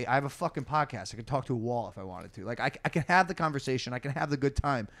that way. I have a fucking podcast. I can talk to a wall if I wanted to. Like I can have the conversation. I can have the good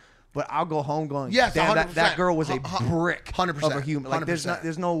time. But I'll go home going, Yes, damn, 100%. that girl was a brick 100%. of a human. Like 100%.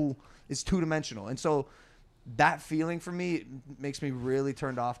 there's no, it's 2-dimensional. And so that feeling for me makes me really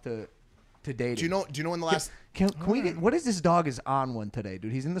turned off to dating. Do you know when the last? Can we get, what is this dog is on one today,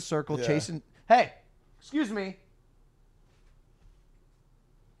 dude? He's in the circle Yeah. chasing. Hey, excuse me.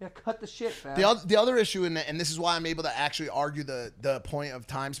 Yeah, cut the shit, man. The other issue, and this is why I'm able to actually argue the point of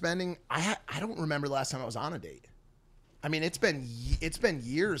time spending. I don't remember the last time I was on a date. I mean, it's been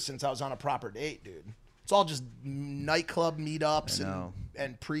years since I was on a proper date, dude. It's all just nightclub meetups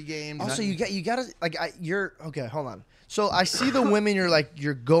and pre-games. Also, you gotta like you're okay. Hold on. So I see the women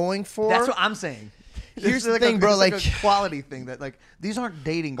you're going for. That's what I'm saying. Here's It's the thing, bro. it's like a quality thing that like these aren't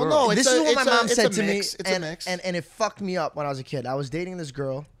dating girls. no, this is what my mom said to me, It's a mix. and it fucked me up when I was a kid. I was dating this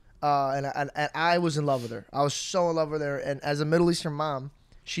girl, and I was in love with her. I was so in love with her. And as a Middle Eastern mom,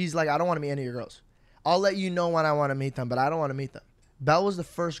 she's like, I don't want to meet any of your girls. I'll let you know when I want to meet them, but I don't want to meet them. Belle was the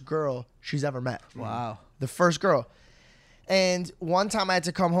first girl she's ever met. Wow. The first girl. And one time I had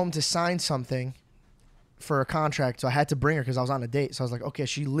to come home to sign something for a contract, so I had to bring her because I was on a date. So I was like, okay,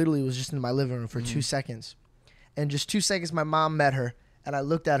 she literally was just in my living room for 2 seconds. And just 2 seconds, my mom met her, and I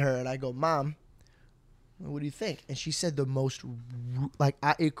looked at her, and I go, Mom, what do you think? And she said the most,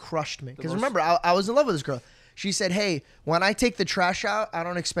 it crushed me. Because remember, I was in love with this girl. She said, hey, when I take the trash out, I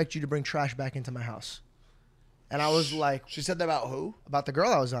don't expect you to bring trash back into my house. And I was like, She said that about who? about the girl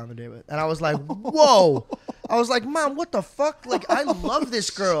I was on the date with. And I was like, whoa. I was like, Mom, what the fuck? Like, I love this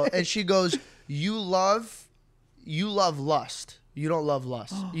girl. And she goes, you love lust. You don't love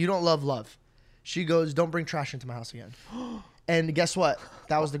lust. You don't love love. She goes, don't bring trash into my house again. And guess what?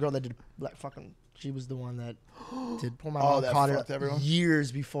 That was the girl that did, like, fucking, she was the one that did pull my mom that caught fucked it everyone?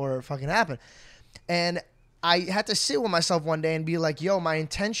 years before it fucking happened. And I had to sit with myself one day and be like, yo, my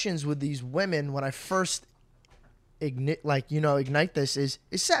intentions with these women when I first ignite this is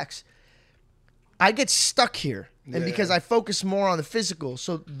sex. I get stuck here. And because I focus more on the physical.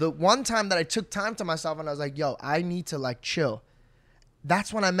 So the one time that I took time to myself and I was like, yo, I need to like chill.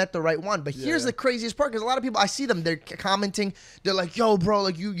 That's when I met the right one. But here's the craziest part, because a lot of people, I see them, they're commenting, they're like, yo, bro,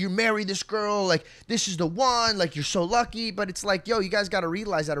 like you married this girl, like this is the one, like you're so lucky. But it's like, yo, you guys got to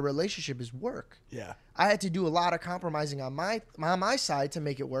realize that a relationship is work. Yeah. I had to do a lot of compromising on my side to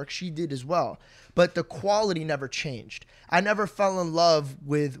make it work. She did as well. But the quality never changed. I never fell in love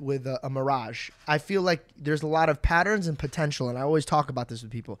with a mirage. I feel like there's a lot of patterns and potential, and I always talk about this with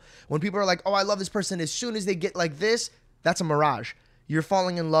people. When people are like, oh, I love this person, as soon as they get like this, that's a mirage. You're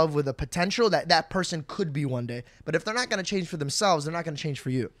falling in love with a potential that person could be one day. But if they're not going to change for themselves, they're not going to change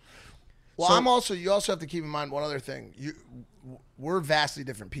for you. Well, you also have to keep in mind one other thing. We're vastly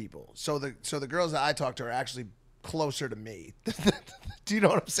different people. So the girls that I talk to are actually closer to me. Do you know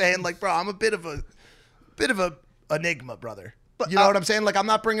what I'm saying? Like, bro, I'm a bit of a enigma, brother. But you know what I'm saying? Like, I'm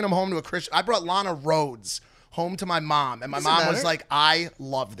not bringing them home to a Christian. I brought Lana Rhodes home to my mom, and my mom was like, I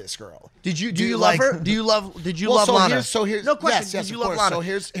love this girl. Do you love her? Did you love Lana? Here's no question. Yes, did you of love course.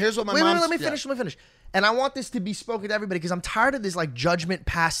 Lana? So here's what my Wait, mom. let me finish. And I want this to be spoken to everybody, because I'm tired of this like judgment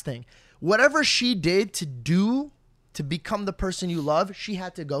pass thing. Whatever she did to become the person you love, she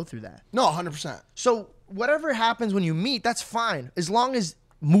had to go through that. No, 100%. So whatever happens when you meet, that's fine, as long as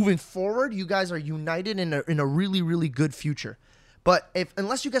moving forward, you guys are united in a really, really good future. But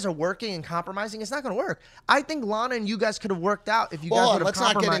unless you guys are working and compromising, it's not going to work. I think Lana and you guys could have worked out if you guys would have let's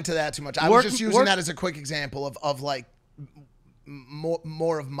compromised. not get into that too much. I was just using that as a quick example of like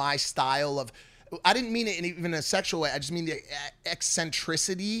more of my style of. I didn't mean it in even a sexual way. I just mean the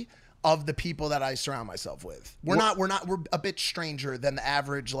eccentricity of the people that I surround myself with. We're a bit stranger than the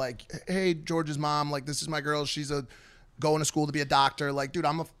average. Like, hey, George's mom. Like, this is my girl. She's going to school to be a doctor. Like, dude,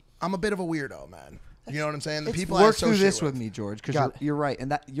 I'm a bit of a weirdo, man. You know what I'm saying? The people I work through associate this with me, George, because you're right,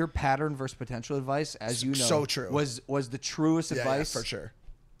 and that your pattern versus potential advice, as you know, so true. was the truest advice for sure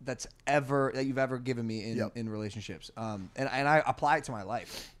that you've ever given me in relationships. And I apply it to my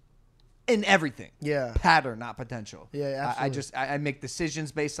life in everything. Yeah, pattern, not potential. Yeah, absolutely. I make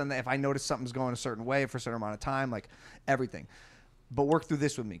decisions based on that. If I notice something's going a certain way for a certain amount of time, like everything. But work through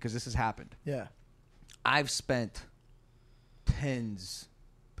this with me, because this has happened. Yeah, I've spent tens,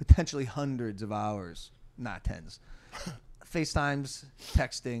 potentially hundreds of hours, not tens, FaceTimes,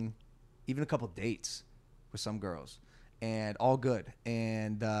 texting, even a couple dates with some girls, and all good.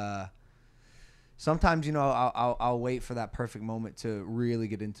 And sometimes, you know, I'll wait for that perfect moment to really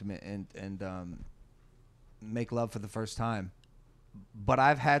get intimate and make love for the first time. But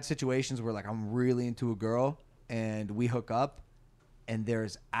I've had situations where, like, I'm really into a girl and we hook up, and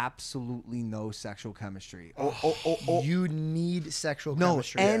there's absolutely no sexual chemistry. You need sexual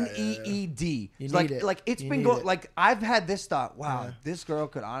chemistry. NEED. You like, need it. Like, it's been going. Like, I've had this thought. Wow, this girl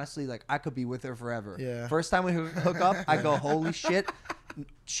could honestly, like, I could be with her forever. Yeah. First time we hook up, I go, holy shit,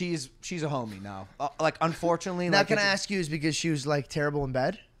 she's a homie now. Like, unfortunately, Now, like, can I ask you, is it because she was like terrible in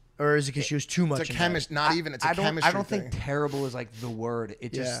bed, or is it because she was too much? It's a chemistry. Not even. It's a chemistry. I don't think terrible is like the word.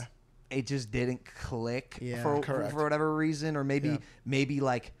 It just. Yeah. It just didn't click Yeah, for whatever reason, or maybe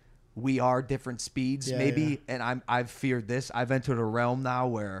like we are different speeds. And I've feared this. I've entered a realm now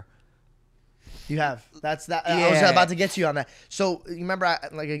where you have. That's that. I was about to get to you on that. So you remember,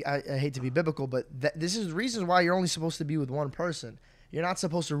 I hate to be biblical, but this is reasons why you're only supposed to be with one person. You're not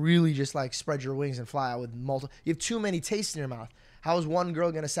supposed to really just like spread your wings and fly out with multiple. You have too many tastes in your mouth. How is one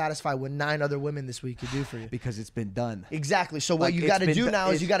girl going to satisfy what 9 other women this week could do for you? Because it's been done. Exactly. So what you got to do now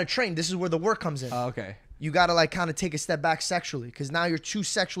is you got to train. This is where the work comes in. Oh, okay. You got to like kind of take a step back sexually, because now you're too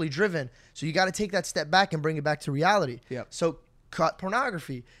sexually driven. So you got to take that step back and bring it back to reality. Yep. So cut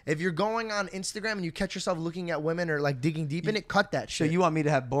pornography. If you're going on Instagram and you catch yourself looking at women or like digging deep in it, cut that shit. So you want me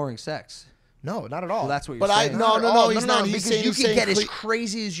to have boring sex? No, not at all. Well, that's what you're But saying. no, he's not. He's because saying, you he's can saying get as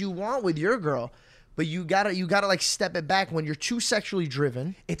crazy as you want with your girl. But you gotta like step it back when you're too sexually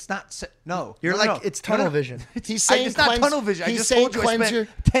driven. It's not. No, You're no, like it's tunnel vision. He's saying it's not tunnel vision. I just told you I spent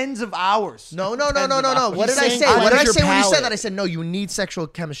tens of hours. No. Tens of hours. What did I saying say? What did I cleanse say your when you said palate. that? I said no. You need sexual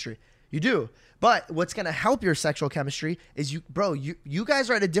chemistry. You do. But what's gonna help your sexual chemistry is you guys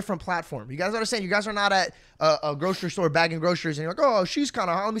are at a different platform. You guys understand? You guys are not at a grocery store bagging groceries and you're like, oh, she's kind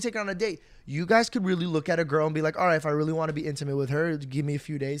of hot. Let me take her on a date. You guys could really look at a girl and be like, all right, if I really want to be intimate with her, give me a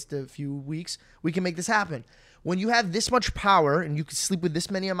few days to a few weeks. We can make this happen. When you have this much power and you can sleep with this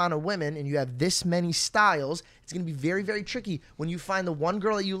many amount of women and you have this many styles, it's going to be very, very tricky when you find the one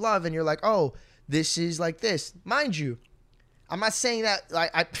girl that you love and you're like, oh, this is like this. Mind you, I'm not saying that. Like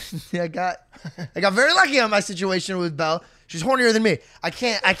I got very lucky on my situation with Belle. She's hornier than me. I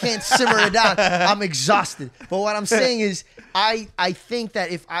can't simmer it down. I'm exhausted. But what I'm saying is, I think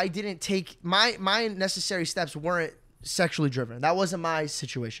that if I didn't take my necessary steps weren't sexually driven. That wasn't my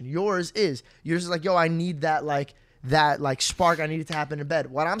situation. Yours is like, yo, I need that spark. I need it to happen in bed.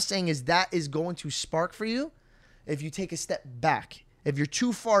 What I'm saying is that is going to spark for you if you take a step back. If you're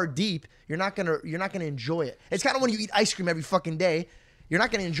too far deep, you're not gonna enjoy it. It's kind of when you eat ice cream every fucking day. You're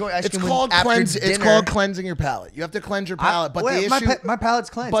not gonna enjoy ice cream. It's called cleansing your palate. You have to cleanse your palate. But the issue, my palate's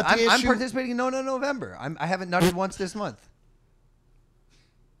cleansed. But I'm participating in No November. I haven't nutted once this month.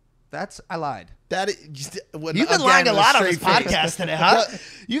 I lied. You've been lying a lot on this podcast today, huh?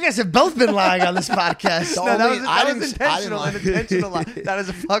 You guys have both been lying on this podcast. That was intentional. An intentional lie. That is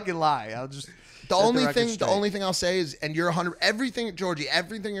a fucking lie. I'll just. The only thing I'll say is, and you're 100. Everything, Georgie,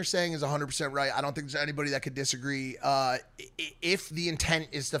 everything you're saying is 100% right. I don't think there's anybody that could disagree. If the intent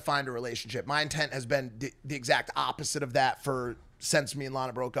is to find a relationship, my intent has been the exact opposite of that since me and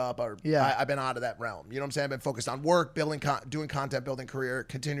Lana broke up. I've been out of that realm. You know what I'm saying? I've been focused on work, doing content, building career,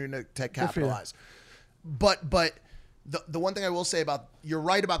 continuing to capitalize. But the one thing I will say about, you're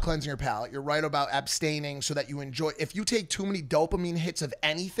right about cleansing your palate. You're right about abstaining so that you enjoy. If you take too many dopamine hits of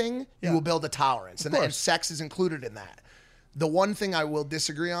anything, you will build a tolerance. And sex is included in that. The one thing I will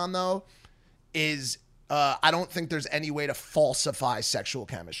disagree on, though, is I don't think there's any way to falsify sexual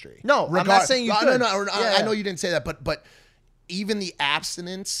chemistry. No, I'm not saying you could. I know you didn't say that, but even the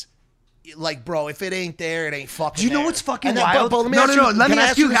abstinence, like, bro, if it ain't there, it ain't fucking Do you know there. what's fucking wild? Let me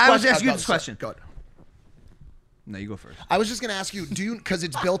ask you. I was asking you this question. Go ahead. No, you go first. I was just going to ask you, because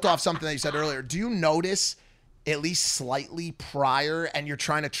it's built off something that you said earlier, do you notice at least slightly prior, and you're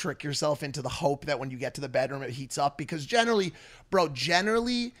trying to trick yourself into the hope that when you get to the bedroom, it heats up? Because generally,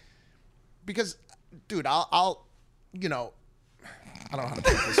 because, dude, I'll I don't know how to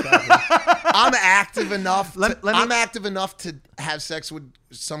put this back. I'm active enough. I'm active enough to have sex with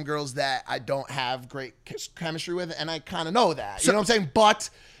some girls that I don't have great chemistry with, and I kind of know that. You know what I'm saying? But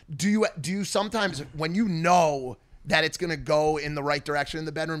do you sometimes, when you know that it's gonna go in the right direction in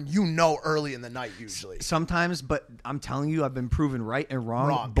the bedroom, early in the night usually? Sometimes, but I'm telling you, I've been proven right and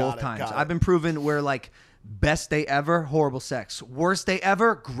wrong both times. I've been proven where, like, best day ever, horrible sex. Worst day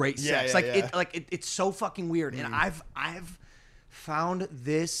ever, great sex. It's so fucking weird. And I've found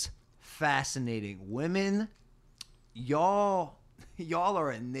this fascinating. Women, y'all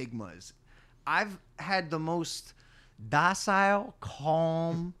are enigmas. I've had the most docile,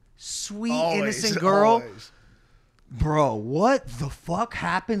 calm, sweet, innocent girl. Always. Bro, what the fuck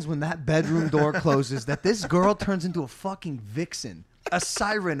happens when that bedroom door closes that this girl turns into a fucking vixen, a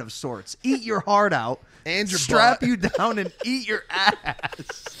siren of sorts? Eat your heart out, and your strap butt. you down, and eat your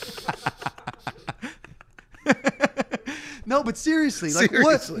ass. No, but seriously, like,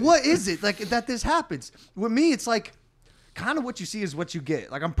 what is it like that this happens? With me, it's like kind of what you see is what you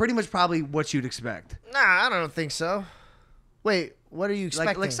get. Like, I'm pretty much probably what you'd expect. Nah, I don't think so. Wait, what are you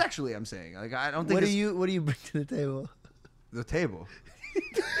expecting? Like sexually, I'm saying. Like, I don't think. What do you bring to the table? The table.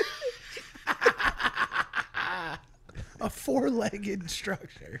 A four-legged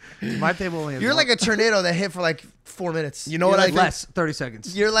structure. My table only has You're one. like a tornado that hit for like 4 minutes. You know what I think? Less, 30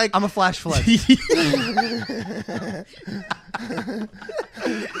 seconds. You're like, I'm a flash flood.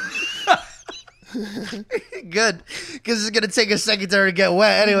 good, because it's gonna take a second to get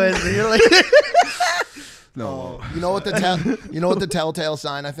wet. Anyways, you're like, No. You know what the telltale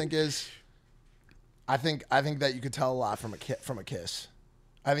sign I think is? I think that you could tell a lot from a kiss.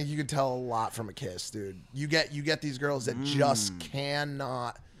 I think you can tell a lot from a kiss, dude. You get these girls that just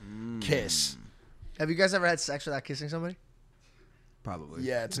cannot kiss. have you guys ever had sex without kissing somebody? Probably.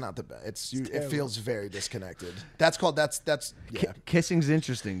 Yeah, it's not the best. It feels very disconnected. That's yeah. Kissing's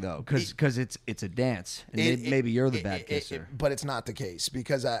interesting though, because it's a dance, and maybe you're the bad kisser. But it's not the case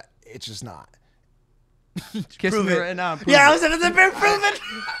because it's just not. Kiss me right now. Yeah, I was in the big proven.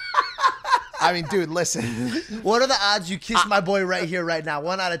 I mean, dude, listen. What are the odds you kiss my boy right here, right now?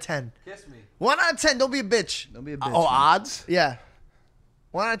 1 out of 10. Kiss me. 1 out of 10. Don't be a bitch. Don't be a bitch. Oh, odds? Yeah.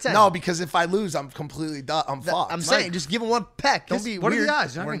 1 out of 10. No, because if I lose, I'm completely done. I'm fucked. I'm saying, just give him one peck. Don't be What weird. are the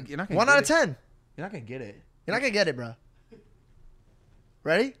odds? You're not gonna 1 get out of it. 10. You're not gonna get it. You're not gonna get it, bro.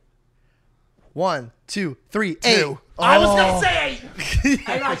 Ready? 1, 2, 3, 8. Oh. I was gonna say 8,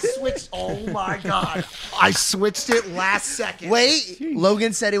 and I switched. Oh my god, I switched it last second. Wait,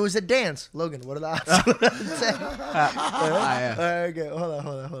 Logan said it was a dance. Logan, what are the odds? Okay, hold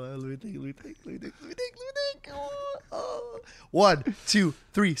on. Let me think. 1, 2,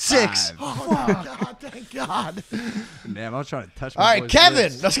 3, 6. 5. Oh my God! Thank God. Damn, I was trying to touch. All My right, boy's Kevin.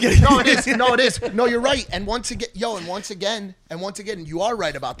 lips. Let's get it. No, it is. No, it is. No, you're right. And once again, you are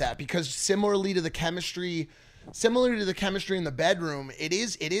right about that because similarly to the chemistry in the bedroom, it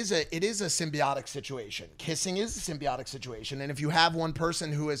is a symbiotic situation. Kissing is a symbiotic situation, and if you have one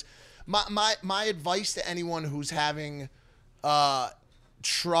person who is, my advice to anyone who's having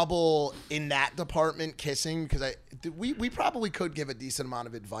trouble in that department, kissing, because we probably could give a decent amount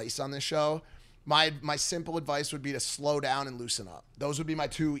of advice on this show. My simple advice would be to slow down and loosen up. Those would be my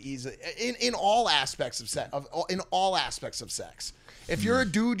two easy in all aspects of sex. If you're a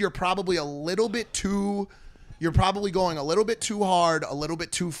dude, you're probably going a little bit too hard, a little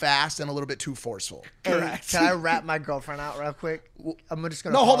bit too fast, and a little bit too forceful. Correct. Can I wrap my girlfriend out real quick? I'm just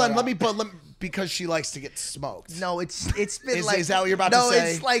gonna. No, hold call on. her Let me, out. because she likes to get smoked. No, it's been Is, like. is that what you're about no, to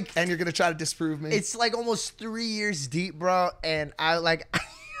say? it's like. And you're gonna try to disprove me? It's like almost 3 years deep, bro. And I like.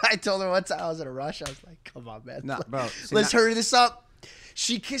 I told her one time I was in a rush. I was like, "Come on, man. Nah, bro. See, Let's hurry this up."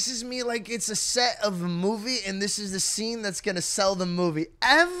 She kisses me like it's a set of a movie, and this is the scene that's gonna sell the movie.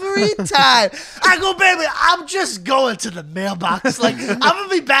 Every time I go, baby, I'm just going to the mailbox. Like I'm gonna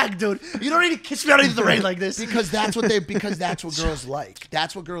be back, dude. You don't need to kiss me underneath the rain like this. because that's what girls like.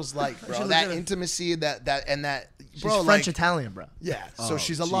 That's what girls like, bro. That intimacy, that She's bro, French like, Italian, bro. yeah. So Oh,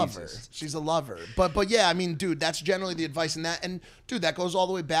 she's a lover. Jesus. She's a lover. But yeah, I mean, dude, that's generally the advice in that. And dude, that goes all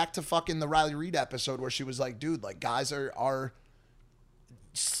the way back to fucking the Riley Reid episode where she was like, dude, like guys are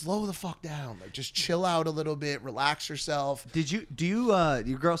slow the fuck down. Like just chill out a little bit, relax yourself. do you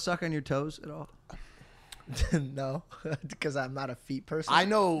your girl suck on your toes at all? No, because I'm not a feet person. I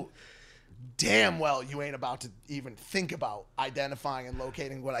know damn well you ain't about to even think about identifying and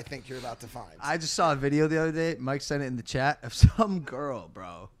locating what I think you're about to find. I just saw a video the other day. Mike sent it in the chat of some girl,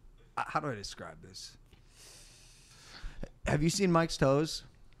 bro. How do I describe this? Have you seen Mike's toes?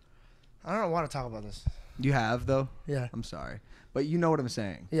 I don't want to talk about this. You have though. Yeah. I'm sorry, but you know what I'm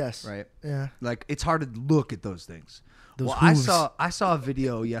saying. Yes. Right. Yeah. Like it's hard to look at those things. Those I hooves. saw a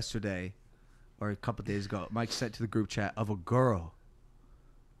video yesterday or a couple days ago. Mike sent to the group chat of a girl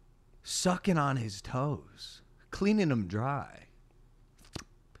sucking on his toes, cleaning them dry.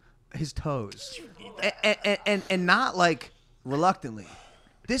 His toes, and not like reluctantly.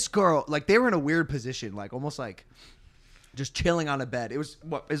 This girl, like they were in a weird position, like almost like just chilling on a bed. It was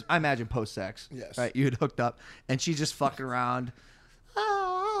I imagine post sex. Yes. Right. You had hooked up, and she just fucking around,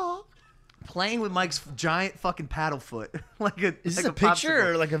 playing with Mike's giant fucking paddle foot. Like a Is this like a picture popsicle.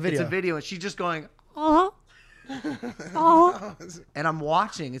 or like a video? It's a video, and she's just going. And I'm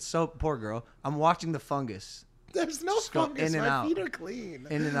watching. It's so poor girl. I'm watching the fungus. There's no Just go fungus. in and My out. feet are clean.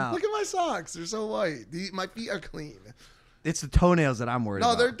 In and out. Look at my socks. They're so white. My feet are clean. It's the toenails that I'm worried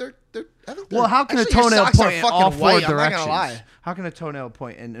No, about. they're I think Well, they're- how can Actually, a your toenail socks are point in fucking all four white, I'm not gonna directions? lie. How can a toenail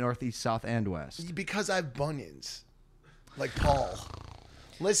point in northeast, south, and west? because I have bunions, like Paul.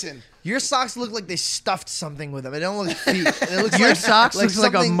 Listen, Your socks look like they stuffed something with them. It don't look like feet. It looks Your like, socks looks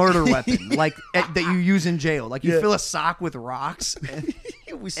like a something- murder weapon, like that you use in jail. Like you Yeah. fill a sock with rocks and,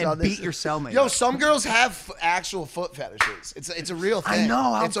 we saw and this. beat your cellmate. yo, up. some girls have actual foot fetishes. It's a real thing. I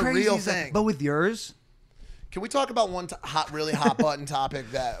know. How it's a crazy real is that? thing. But with yours, Can we talk about one really hot button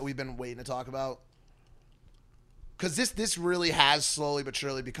topic that we've been waiting to talk about? Because this really has slowly but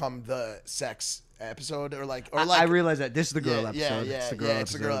surely become the sex episode, or like I realize that this is the girl yeah, episode. Yeah, It's the girl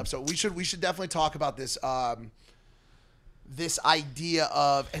it's the girl episode. We should definitely talk about this. This idea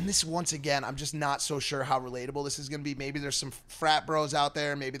of, and this once again, I'm just not so sure how relatable this is going to be. Maybe there's some frat bros out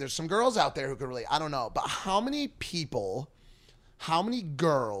there. Maybe there's some girls out there who can relate. I don't know. But how many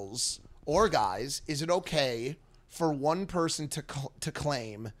girls or guys is it okay for one person to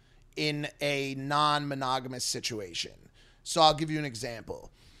claim in a non-monogamous situation? So I'll give you an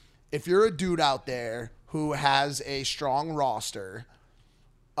example. If you're a dude out there who has a strong roster,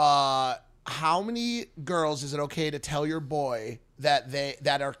 how many girls is it okay to tell your boy that they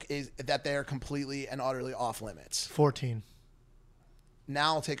are completely and utterly off limits? 14.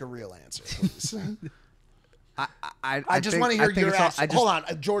 Now I'll take a real answer, please. I just think- want to I hear think your it's all- answer. Hold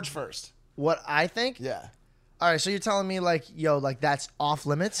on, George first. What I think? Yeah. All right, so you're telling me like, yo, like that's off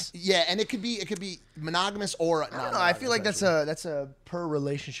limits? Yeah, and it could be monogamous or I don't know. I feel like that's a per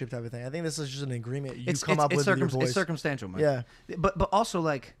relationship type of thing. I think this is just an agreement you come up with your boys. It's circumstantial, man. Yeah. But also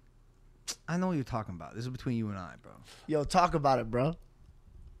like, I know what you're talking about. This is between you and I, bro. Yo, talk about it, bro.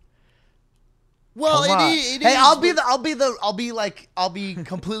 Well, Come on. it Hey, is. I'll be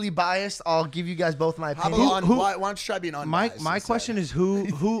completely biased. I'll give you guys both my How opinion. about why don't you try being unbiased? My instead? question is who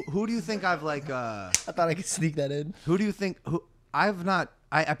do you think I've like I thought I could sneak that in. who do you think who I've not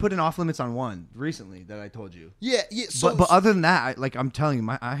I put in off limits on one recently that I told you. Yeah. So, But other than that, I'm telling you,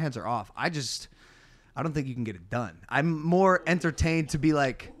 my hands are off. I don't think you can get it done. I'm more entertained to be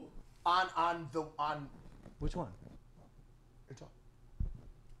like on which one?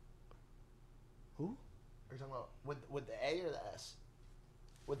 who? Are you talking about with the A or the S?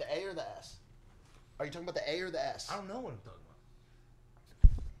 With the A or the S? Are you talking about the A or the S? I don't know what I'm talking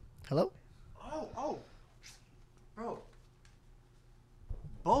about. Hello? Oh, bro.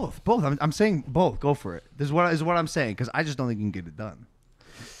 Both. I'm saying both. Go for it. This is what I'm saying because I just don't think you can get it done.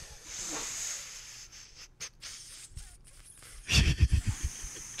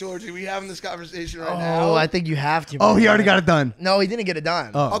 George, are we having this conversation right Oh, now? I think you have to. Oh, man. he already got it done. No, he didn't get it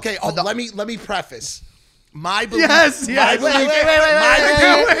done. Oh. Okay. Let me preface. My belief. Yes. My belief.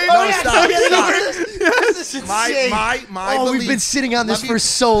 This is insane. My Oh, belief. we've been sitting on this Let for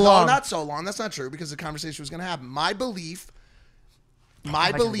so long. No, not so long. That's not true because the conversation was going to happen. My belief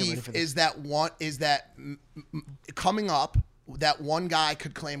gotta get ready for this. is that coming up, that one guy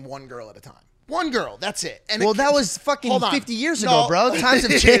could claim one girl at a time. One girl, that's it. And Well, that was fucking Hold on. 50 years ago, bro. Times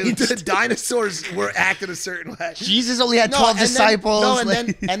have changed. The dinosaurs were acting a certain way. Jesus only had 12 and then-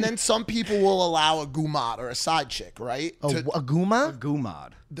 disciples. and then some people will allow a gumad or a side chick, right? a guma?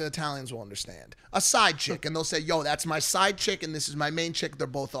 Gumad. The Italians will understand. A side chick, and they'll say, yo, that's my side chick, and this is my main chick. They're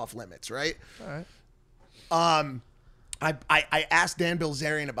both off limits, right? All right. I asked Dan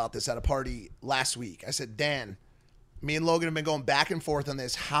Bilzerian about this at a party last week. I said, Dan, me and Logan have been going back and forth on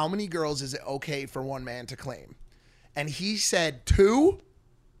this. How many girls is it okay for one man to claim? And he said 2.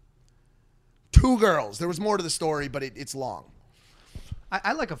 2 girls. There was more to the story, but it's long.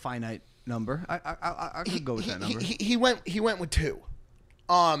 I like a finite number. I could go with that number. He went with 2.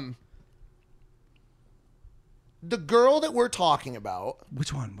 The girl that we're talking about.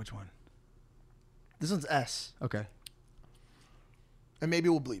 Which one? This one's S. Okay. And maybe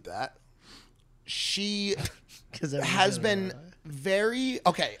we'll bleep that. She 'Cause has been very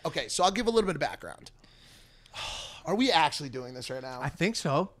okay. So I'll give a little bit of background. Are we actually doing this right now? I think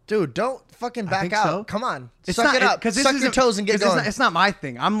so. Dude, don't fucking back think out. so. Come on. It's Suck not, it up. Suck your toes and get going. It's not my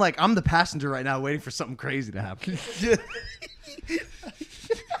thing. I'm the passenger right now, waiting for something crazy to happen.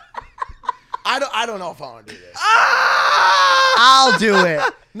 I don't know if I want to do this. I'll do it.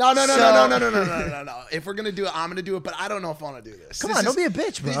 No. So- No. If we're gonna do it, I'm gonna do it. But I don't know if I want to do this. Come on, don't be a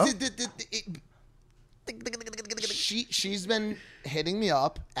bitch, bro. She's been hitting me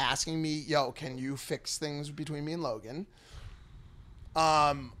up, asking me, "Yo, can you fix things between me and Logan?"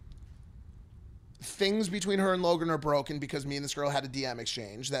 Things between her and Logan are broken because me and this girl had a DM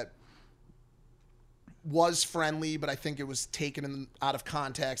exchange that was friendly, but I think it was taken out of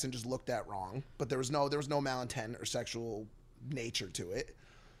context and just looked at wrong. But there was no malintent or sexual nature to it.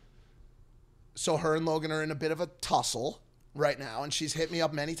 So her and Logan are in a bit of a tussle right now, and she's hit me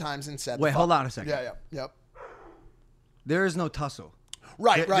up many times and said, Wait, hold on a second. Yep. There is no tussle.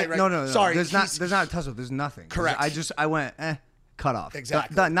 Right. No. Sorry, There's not a tussle. There's nothing. Correct. I went cut off.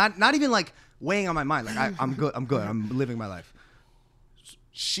 Exactly. Not even like weighing on my mind. Like I'm good. I'm living my life.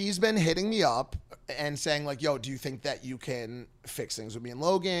 She's been hitting me up and saying like, yo, do you think that you can fix things with me and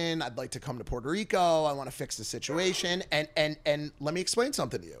Logan? I'd like to come to Puerto Rico. I want to fix the situation. And let me explain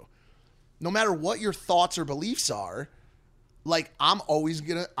something to you. No matter what your thoughts or beliefs are, like I'm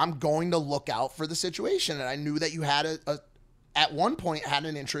going to look out for the situation. And I knew that you had at one point had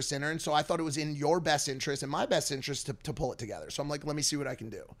an interest in her. And so I thought it was in your best interest and my best interest to pull it together. So I'm like, let me see what I can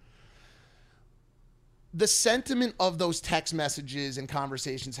do. The sentiment of those text messages and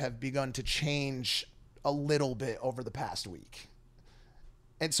conversations have begun to change a little bit over the past week.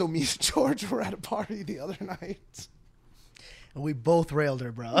 And so me and George were at a party the other night. And we both railed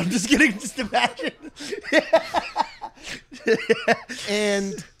her, bro. I'm just kidding. Just imagine.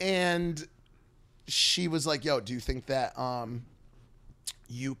 and she was like, yo, do you think that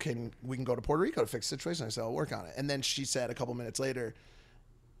we can go to Puerto Rico to fix the situation? I said, I'll work on it. And then she said a couple minutes later,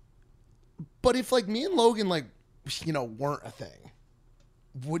 but if like me and Logan like, weren't a thing,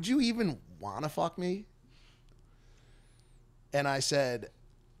 would you even want to fuck me? And I said,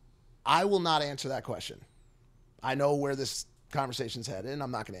 I will not answer that question. I know where this conversation's headed, and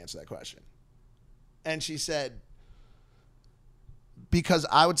I'm not going to answer that question. And she said, because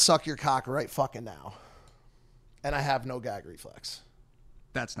I would suck your cock right fucking now. And I have no gag reflex.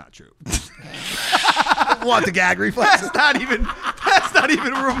 That's not true. Want the gag reflex? That's not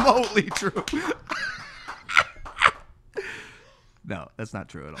even remotely true. No, that's not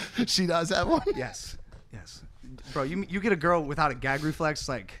true at all. She does have one? Yes. Bro, you get a girl without a gag reflex,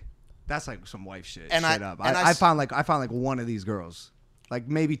 like that's like some wife shit. And straight up. I found like one of these girls, like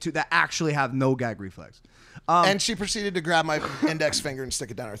maybe 2 that actually have no gag reflex. And she proceeded to grab my index finger and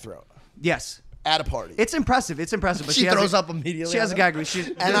stick it down her throat Yes. at a party. It's impressive. It's impressive. But She has throws a- up immediately She has a on gag reflex.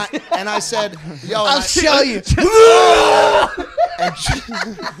 and I said, "Yo, I'll show you. And, she-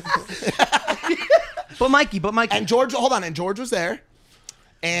 But Mikey. and George, hold on, and George was there,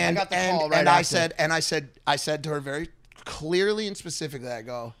 and I got the and, call right and I after. I said to her very clearly and specifically, I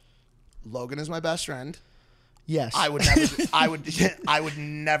go, Logan is my best friend. Yes. I would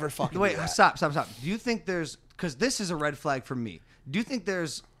never fucking Wait, do that. stop. Do you think there's, because this is a red flag for me. Do you think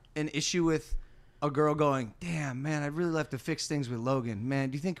there's an issue with a girl going, damn, man, I'd really love to fix things with Logan. Man,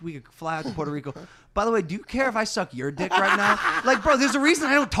 do you think we could fly out to Puerto Rico? By the way, do you care if I suck your dick right now? Like, bro, there's a reason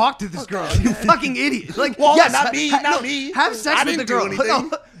I don't talk to this girl. You fucking idiot. Like, Well, yes, not me. Have sex I with the didn't do girl. anything.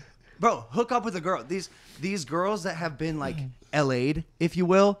 No, bro, hook up with a girl. These girls that have been like LA'd, if you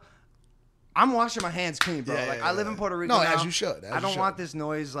will. I'm washing my hands clean, bro. Yeah, like yeah, I live yeah. in Puerto Rico. No, now. as you should, as I you don't should. want this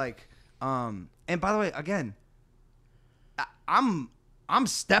noise. Like, and by the way, again, I'm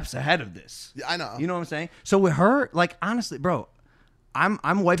steps ahead of this. Yeah, I know. You know what I'm saying? So with her, like, honestly, bro, I'm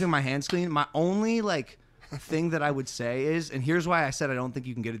wiping my hands clean. My only like thing that I would say is, and here's why I said I don't think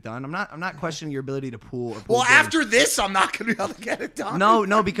you can get it done. I'm not questioning your ability to pool. Or pool Well, game. after this, I'm not gonna be able to get it done.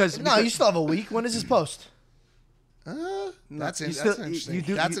 no, because No, you still have a week. When is this post? That's you interesting. you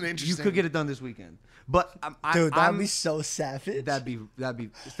do- That's you- an interesting. You could get it done this weekend, but Dude, that'd I'm, be so savage. that'd be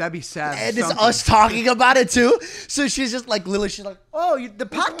sad. And it's something. us talking about it too. So she's just like, literally, she's like, "Oh, the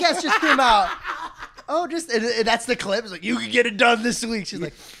podcast just came out. Oh, and that's the clip. It's like, you can get it done this week." She's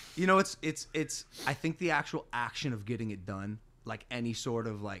like, You know, it's. I think the actual action of getting it done, like any sort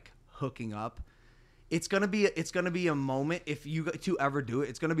of like hooking up, it's gonna be a moment. If you two ever do it,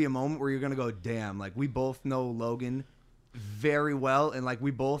 it's gonna be a moment where you're gonna go, damn, like we both know Logan very well, and like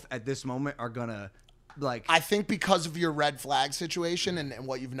we both at this moment are gonna like. I think because of your red flag situation and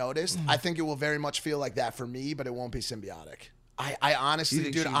what you've noticed, Mm. I think it will very much feel like that for me, but it won't be symbiotic. I honestly, You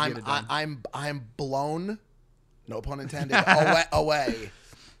think dude, she can get it done? I'm blown, no pun intended, away.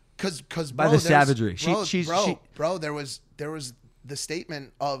 Cause By bro, the there's- savagery. Bro, there was the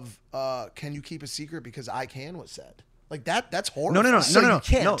statement of can you keep a secret because I can was said. Like that's horrible. No. So you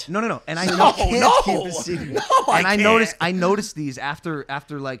can't. No. And I So know. you can't no, keep a secret. No, And I can't. noticed these after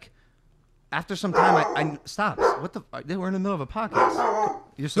some time. I stop. What the? We're in the middle of a podcast.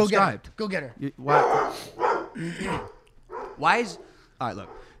 You're Go get her. subscribed. Go get her. Why? Why is? All right, look.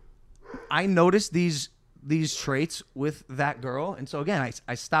 I noticed these traits with that girl, and so again,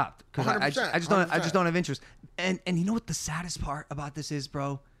 I stopped because I 100%, just don't have interest. And you know what the saddest part about this is,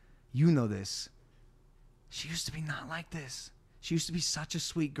 bro? You know this. She used to be not like this. She used to be such a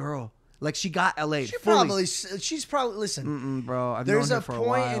sweet girl. Like she got LA. She's probably listen. Bro. I've There's known a her for point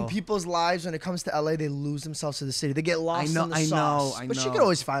while. in people's lives when it comes to LA, they lose themselves to the city. They get lost in the sauce. I But she know. could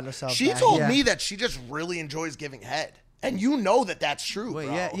always find herself. She back. told Yeah. me that she just really enjoys giving head, and you know that that's true, Wait,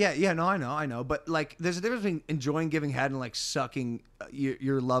 bro. yeah. No, I know. But like, there's a difference between enjoying giving head and like sucking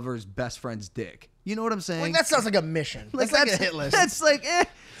your lover's best friend's dick. You know what I'm saying? Like, that sounds like a mission. That's like a hit list. That's like,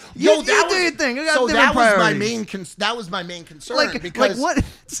 Yo, you that do was- your thing. I got so different that was my priorities. main. That was my main concern. Like because what?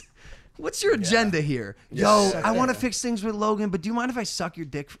 What's your agenda here? Yo, I want to fix things with Logan, but do you mind if I suck your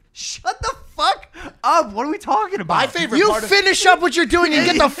dick? Shut the fuck up. What are we talking about? My favorite You part of finish up what you're doing and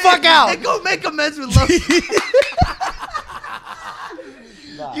get the fuck out. And go make amends with Logan.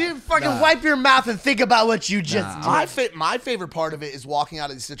 You fucking wipe your mouth and think about what you just did. my favorite part of it is walking out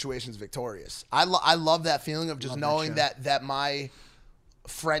of these situations victorious. I love that feeling of just knowing that my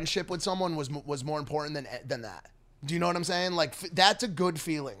friendship with someone was more important than that. Do you know what I'm saying? Like that's a good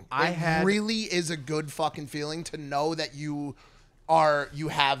feeling. It really is a good fucking feeling to know that you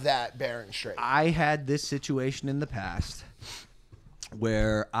have that bearing straight. I had this situation in the past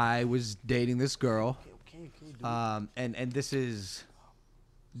where I was dating this girl, and this is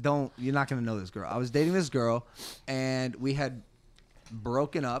you're not gonna know this girl. I was dating this girl, and we had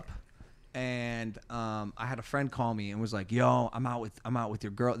broken up, and I had a friend call me and was like, "Yo, I'm out with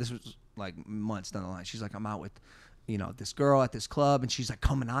your girl." This was like months down the line. She's like, "I'm out with, this girl at this club," and she's like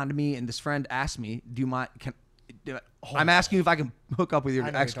coming on to me. And this friend asked me, "Do you mind? I'm asking you if I can hook up with your I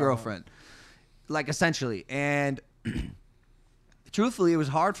know what you're ex-girlfriend." Like essentially, and truthfully, it was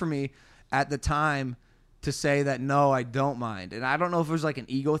hard for me at the time to say that no, I don't mind. And I don't know if it was like an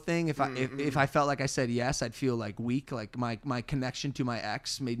ego thing. If I felt like I said yes, I'd feel like weak. Like my connection to my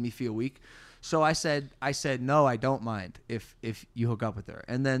ex made me feel weak. So I said no, I don't mind if you hook up with her.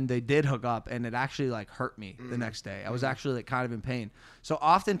 And then they did hook up, and it actually like hurt me the next day. I was actually like kind of in pain. So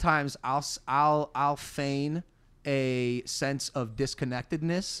oftentimes I'll feign a sense of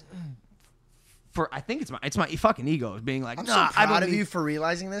disconnectedness I think it's my fucking ego being like, I'm no, so I proud don't of need- you for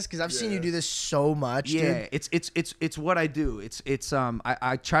realizing this because I've seen you do this so much. Yeah, dude. it's what I do.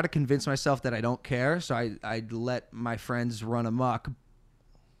 I try to convince myself that I don't care, so I let my friends run amok.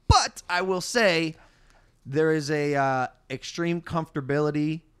 But I will say there is a extreme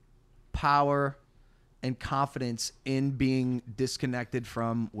comfortability, power, and confidence in being disconnected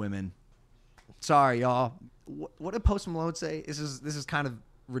from women. Sorry, y'all. What did Post Malone say? This is kind of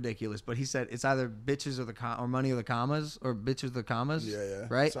ridiculous, but he said it's either bitches or money or the commas, or bitches or the commas. Yeah,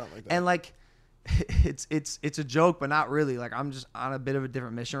 right. something like that. And like, it's a joke, but not really. Like, I'm just on a bit of a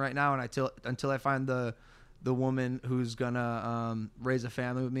different mission right now, and until I find the woman who's gonna raise a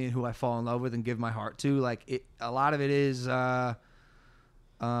family with me and who I fall in love with and give my heart to, like a lot of it is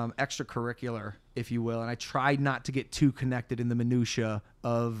extracurricular, if you will, and I try not to get too connected in the minutia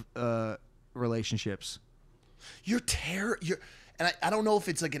of relationships. And I don't know if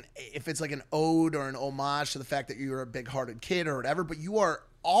it's like an ode or an homage to the fact that you're a big-hearted kid or whatever, but you are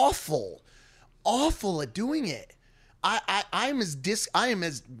awful at doing it. I am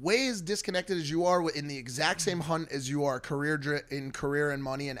as way as disconnected as you are, in the exact same hunt as you are, career and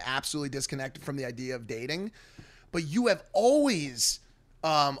money, and absolutely disconnected from the idea of dating. But you have always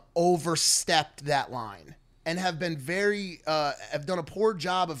overstepped that line and have been have done a poor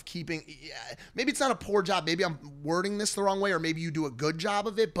job of keeping. Maybe it's not a poor job. Maybe I'm wording this the wrong way, or maybe you do a good job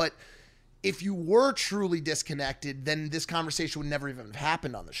of it. But if you were truly disconnected, then this conversation would never even have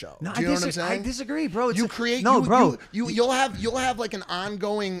happened on the show. No, Do you know what I'm saying? I disagree, bro. You'll have like an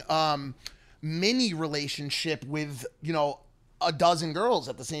ongoing mini relationship with a dozen girls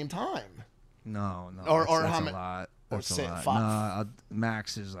at the same time. No, Or that's how a many? lot. Or That's say a lot. five. No,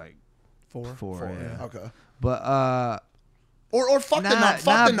 max is like four. Yeah. Okay. But Or fuck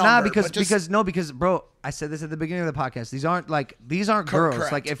the number. because bro, I said this at the beginning of the podcast. These aren't girls.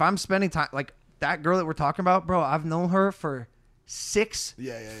 Correct. Like, if I'm spending time, like that girl that we're talking about, bro, I've known her for 6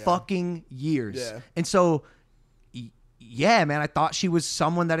 fucking years. Yeah. And so, yeah, man, I thought she was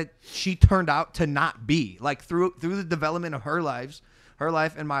someone that she turned out to not be. Like, through the development of her life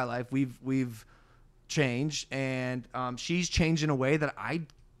and my life, we've changed, and she's changed in a way that I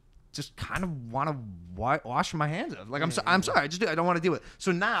just kind of want to wash my hands of. Like, I'm sorry, I don't want to deal with it.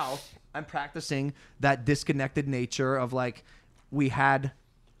 So now I'm practicing that disconnected nature of, like, we had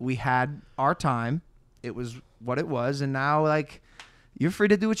our time, it was what it was, and now, like, you're free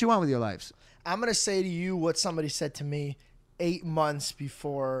to do what you want with your lives. I'm going to say to you what somebody said to me 8 months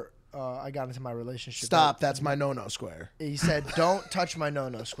before I got into my relationship. Stop. That's my no-no square. He said, "Don't touch my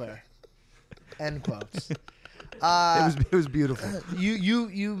no-no square." End quotes. It was beautiful.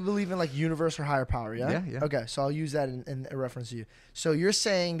 You believe in, like, universe or higher power, yeah? Yeah. Okay, so I'll use that in reference to you. So you're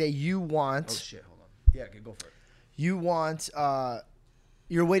saying that you want... Oh, shit, hold on. Yeah, okay, go for it. You want...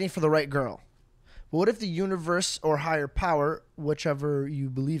 you're waiting for the right girl. But what if the universe or higher power, whichever you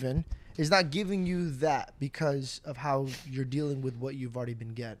believe in, is not giving you that because of how you're dealing with what you've already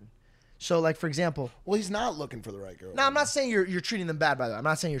been getting? So, like, for example... Well, he's not looking for the right girl. No, I'm not saying you're treating them bad, by the way. I'm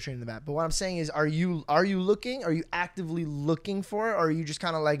not saying you're treating them bad. But what I'm saying is, are you looking? Are you actively looking for it? Or are you just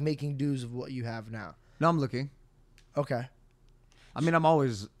kind of, like, making dues of what you have now? No, I'm looking. Okay. I mean, I'm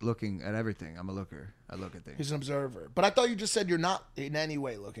always looking at everything. I'm a looker. I look at things. He's an observer. But I thought you just said you're not in any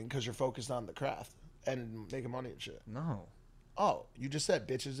way looking because you're focused on the craft and making money and shit. No. Oh, you just said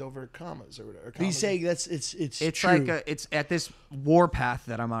bitches over commas or whatever. But you say it's It's true. like it's at this war path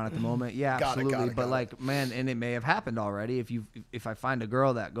that I'm on at the moment. Yeah, Got it, absolutely. got But it. like, man, and it may have happened already. If I find a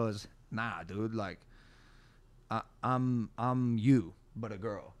girl that goes, nah, dude, like, I'm you, but a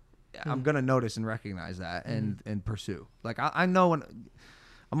girl. I'm gonna notice and recognize that and pursue. Like, I know when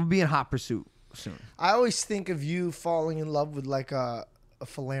I'm gonna be in hot pursuit soon. I always think of you falling in love with, like, a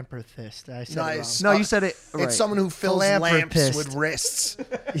philanthropist. I said Nice. it wrong. No, you said it right. It's someone who fills lamps Philanthropist. with wrists.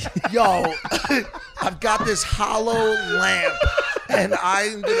 Yo, I've got this hollow lamp, and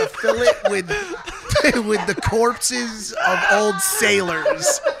I'm gonna fill it with the corpses of old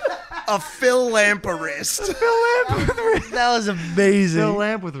sailors. A Phil Lamparist. That was amazing. Fill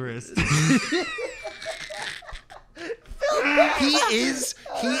lamp with wrist. He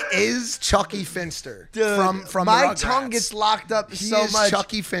is Chucky Finster Dude, from my the Rugrats. tongue gets locked up He so is much.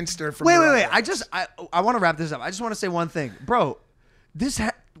 Chucky Finster from Wait. the Rugrats. I want to wrap this up. I just want to say one thing, bro.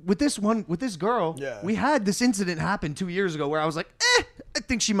 With this girl, Yeah. we had this incident happen 2 years ago where I was like, I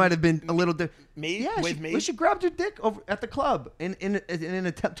think she might have been a little. Me? Yeah, With me? she grabbed your dick over at the club in an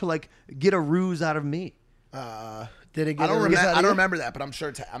attempt to, like, get a ruse out of me. Did it I get don't a ruse remember. out I of don't you? remember that, but I'm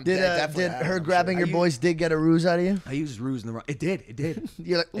sure. Did her grabbing your boy's dick get a ruse out of you? I used ruse in the wrong. It did.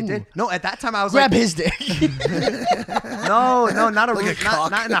 You're like, It ooh, did. No, at that time I was grab like, his dick. no, not a Like a ruse,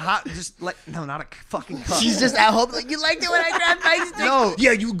 cock? not in a hot, just like no, not a fucking cup. She's just at home like, you liked it when I grabbed Mike's dick? No.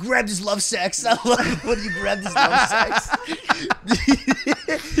 Yeah, you grabbed his love sex. I love it when you grabbed his love sex.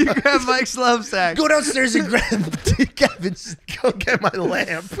 You grab Mike's love sack. Go downstairs and grab Kevin's. Go get my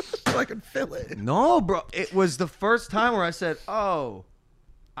lamp so I can fill it. No, bro. It was the first time where I said, "Oh,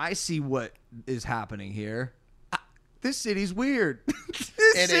 I see what is happening here. This city's weird.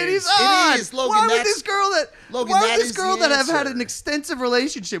 It city's is. odd. It is, Logan, Why would that's- this girl that? Logan, why that would this is girl the that I've had answer. an extensive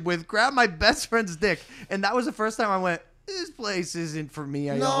relationship with grab my best friend's dick?" And that was the first time I went, "This place isn't for me."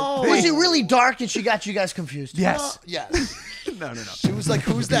 I No. don't Was think." it really dark and she got you guys confused? Yes. Yes. No. She was like,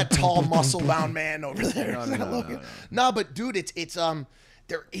 "Who's that tall, muscle-bound man over there?" No. No, but dude, it's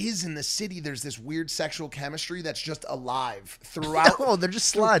there is in the city. There's this weird sexual chemistry that's just alive throughout. Oh, they're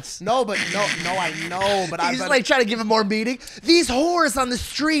just sluts. No, but no, I know, but He's I'm like trying to give him more meaning. These whores on the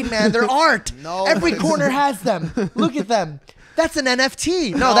street, man, they're art. No, Every but it's- corner has them. Look at them. That's an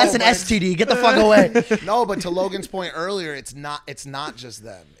NFT. No, No, that's an but- STD. Get the fuck away. No, but to Logan's point earlier, it's not just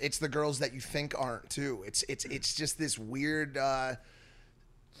them. It's the girls that you think aren't too. It's just this weird.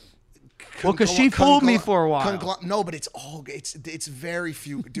 Well, 'cause she fooled me for a while. No, but it's very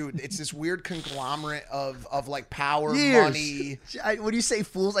few, dude. It's this weird conglomerate of like power, Years. money. When you say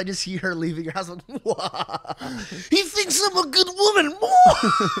fools, I just see her leaving your house. Like, "Whoa. He thinks I'm a good woman.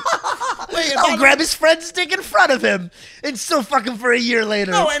 Wait, I'll grab his friend's dick in front of him and still fuck him for a year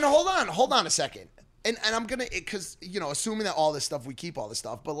later. No, and hold on a second. And I'm gonna, because assuming that all this stuff, we keep all this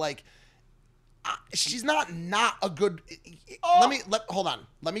stuff, but like, she's not a good. Hold on.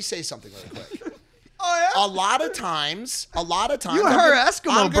 Let me say something really quick. Oh yeah. A lot of times. You and I'm her gonna- Eskimo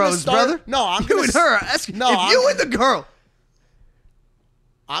I'm gonna bros, start- brother. No, I'm you gonna. and her are Eskimo. No, if you and the girl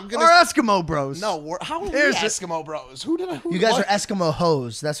I'm gonna. are Eskimo bros. No, how are we Here's it. Eskimo bros? Who You guys what? are Eskimo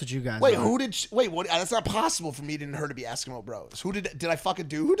hoes. That's what you guys Wait, are. who did? Wait, what? That's not possible for me and her to be Eskimo bros. Who did I fuck a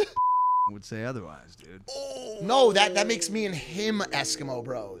dude? would say otherwise, dude. No, that makes me and him Eskimo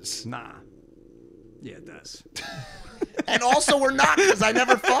bros. Nah. Yeah, it does. And also, we're not because I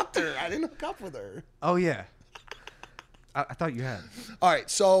never fucked her. I didn't hook up with her. Oh yeah. I thought you had. All right,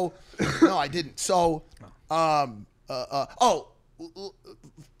 so no, I didn't. So,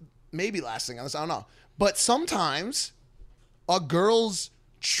 maybe last thing on this, I don't know. But sometimes a girl's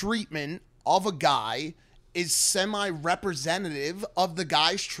treatment of a guy is semi-representative of the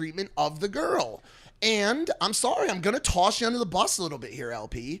guy's treatment of the girl. And I'm sorry, I'm gonna toss you under the bus a little bit here,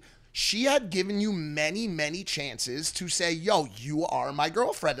 LP. She had given you many, many chances to say, "Yo, you are my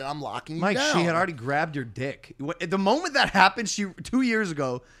girlfriend, and I'm locking you Mike, down." she had already grabbed your dick. The moment that happened, 2 years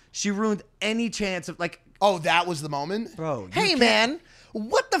ago, she ruined any chance of like, Oh, that was the moment? bro. Hey, man,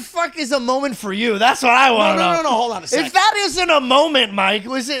 what the fuck is a moment for you? That's what I want to know. No, hold on a second. If that isn't a moment, Mike,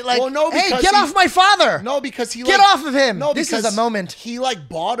 was it like, Well, no, hey, because get he- off my father? No, because he Get like, off of him. No, This is because a moment. He like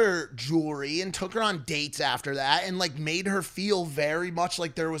bought her jewelry and took her on dates after that, and like made her feel very much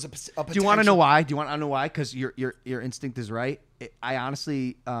like there was a potential. Do you want to know why? Do you want to know why? Because your instinct is right. I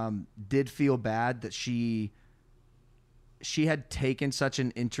honestly did feel bad that she had taken such an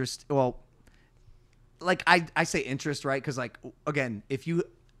interest. Well, like I say interest, right? Because like again, if you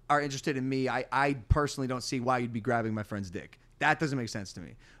are interested in me, I personally don't see why you'd be grabbing my friend's dick. That doesn't make sense to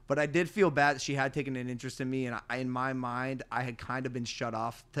me. But I did feel bad that she had taken an interest in me, and in my mind, I had kind of been shut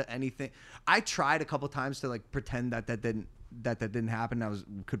off to anything. I tried a couple times to like pretend that didn't happen. I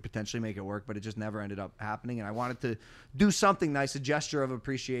could potentially make it work, but it just never ended up happening. And I wanted to do something nice, a gesture of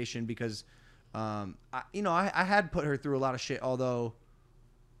appreciation, because I had put her through a lot of shit. Although,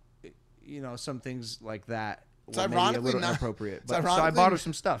 some things like that were maybe a ironically little not- inappropriate. it's But, so I ironically- bought her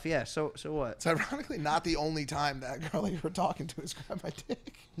some stuff. Yeah. So what? It's ironically not the only time that girl you were talking to has grabbed my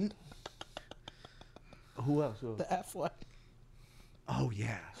dick. Who else? The F way. Oh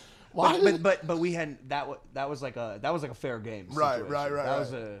yeah. Why But we hadn't. That was like a fair game. Right. situation. That That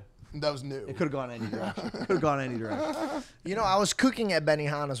was That was new. It could have gone any direction. Could have gone any direction. You know, I was cooking at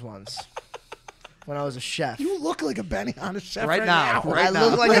Benihana's once when I was a chef. You look like a Benihana chef Right now. Right I now.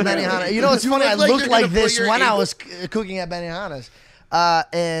 look like a Benihana. You know what's funny? I look like looked you're like gonna this put your when I ankle- was cooking at Benihana's.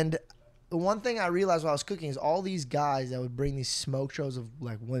 And the one thing I realized while I was cooking is all these guys that would bring these smoke shows of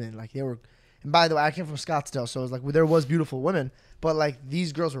like women, like they were. And by the way, I came from Scottsdale, so it was like there was beautiful women, but like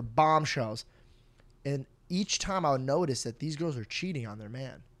these girls were bombshells. And each time I would notice that these girls were cheating on their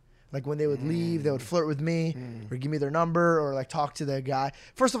man. Like when they would leave, they would flirt with me or give me their number or like talk to the guy.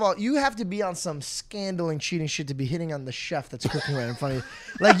 First of all, you have to be on some scandal and cheating shit to be hitting on the chef that's cooking right in front of you.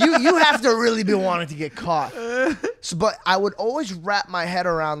 Like you have to really be wanting to get caught. So, but I would always wrap my head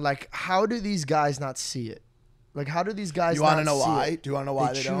around like, how do these guys not see it? Like, how do these guys? You want to not know see why? it? Do you want to know why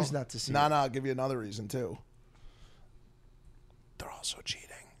they they choose don't? not to see No, it? I'll give you another reason too. They're also cheating.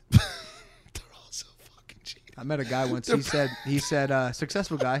 They're also fucking cheating. I met a guy once. He said,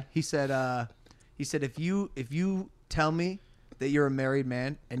 successful guy. He said, if you tell me that you're a married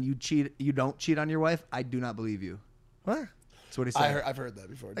man and you don't cheat on your wife, I do not believe you. What? That's what he said. I've heard that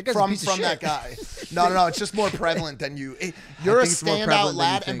before. That guy's a From piece of that shit. guy. No. It's just more prevalent than you. You're a think it's more standout prevalent than you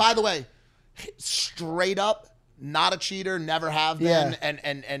lad. And think. by the way, straight up, not a cheater, never have been, Yeah.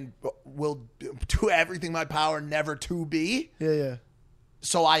 and will do everything in my power never to be. Yeah.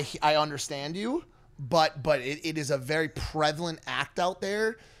 So I understand you, but it is a very prevalent act out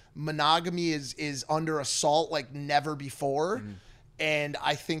there. Monogamy is under assault like never before. And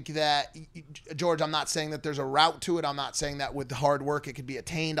I think that, George, I'm not saying that there's a route to it. I'm not saying that with hard work it could be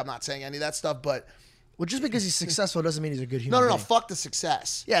attained. I'm not saying any of that stuff. But Well, just because he's successful doesn't mean he's a good human no. being. Fuck the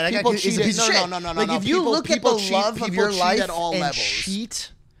success. Yeah, that People guy is a cheat piece of at- shit. No. Like if you People- look at people the cheat- love of people your cheat life at all and levels.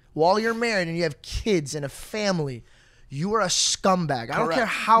 cheat while you're married and you have kids and a family, you are a scumbag. I don't Correct. care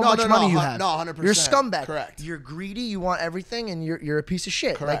how No, much no, money no, you hu- have. no, 100%. You're a scumbag. Correct. You're greedy. You want everything, and you're a piece of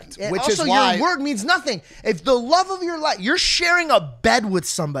shit. Correct. Like, and Which also, is why- your word means nothing. If the love of your life, you're sharing a bed with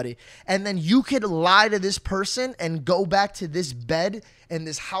somebody, and then you could lie to this person and go back to this bed and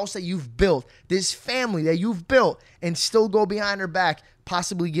this house that you've built, this family that you've built, and still go behind her back,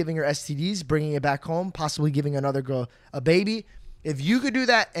 possibly giving her STDs, bringing it back home, possibly giving another girl a baby. If you could do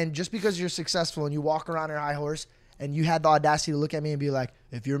that, and just because you're successful and you walk around your high horse, and you had the audacity to look at me and be like,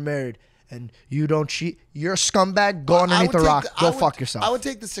 if you're married and you don't cheat, you're a scumbag. Go underneath the rock. Go fuck yourself. I would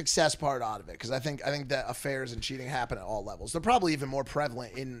take the success part out of it because I think that affairs and cheating happen at all levels. They're probably even more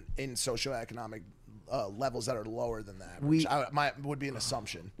prevalent in socioeconomic levels that are lower than that, which would be an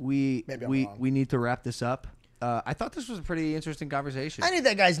assumption. We Maybe I'm wrong. need to wrap this up. I thought this was a pretty interesting conversation. I need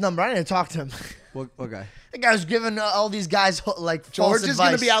that guy's number. I need to talk to him. What guy? That guy was giving all these guys like false George is advice.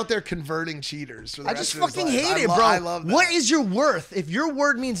 going to be out there converting cheaters. For the I rest just of his fucking life. hate it, bro. I love that. What is your worth? If your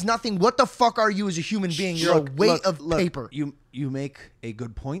word means nothing, what the fuck are you as a human being? You're a weight of paper. You make a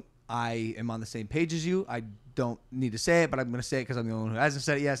good point. I am on the same page as you. I don't need to say it, but I'm going to say it because I'm the only one who hasn't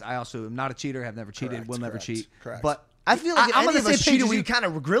said it. Yes, I also am not a cheater. Have never cheated. Will never cheat. Correct. But I feel like I'm any on the of same us page cheated, as we you. kind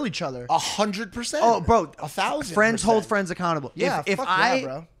of grill each other. 100%. Oh, bro, 1,000%. Friends hold friends accountable. Yeah, if fuck I, yeah,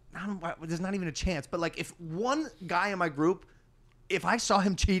 bro. I don't, there's not even a chance. But like, if one guy in my group, if I saw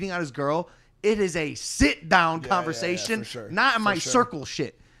him cheating on his girl, it is a sit down conversation, for sure. not in For my sure. circle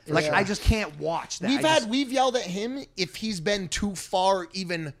shit. Like Yeah. I just can't watch that. We've yelled at him if he's been too far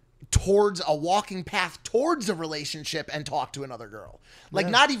even towards a walking path towards a relationship and talk to another girl. Like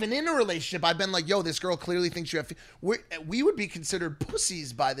not even in a relationship. I've been like, yo, this girl clearly thinks you have. We would be considered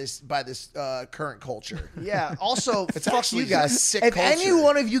pussies by this current culture. Yeah. Also, fuck actually you guys. a sick If culture. any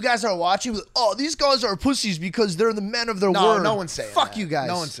one of you guys are watching, oh, these guys are pussies because they're the men of their word. No one's saying Fuck that. you guys.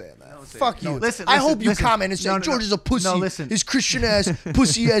 No one's saying that. Fuck you. Listen, I hope you listen. comment and say No, no, George no. is a pussy. No, listen. He's Christian ass,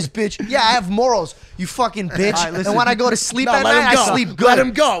 pussy ass bitch. Yeah, I have morals. You fucking bitch. All right, listen. And when I go to sleep No, at let night, him go. I sleep good. Let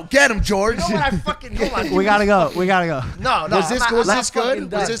him go. Get him, George. You know what I fucking hold on. we gotta go. We gotta go. No, Was this I'm not good? fucking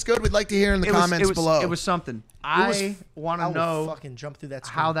done. Was this good? We'd like to hear in the comments below. It was something. was- I want I to will know fucking jump through that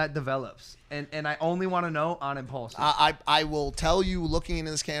how screen. that develops, and I only want to know on impulse. I will tell you, looking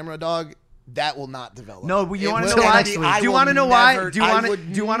into this camera, dog, that will not develop. No, but you It want to will know why? not Do be- you I will want to know why? never- Do you I want to?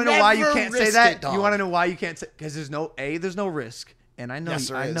 would Do you want to know why you never can't say risk that? it, Do you dog. want to know why you can't say? Because there's no risk, and I know. Yes,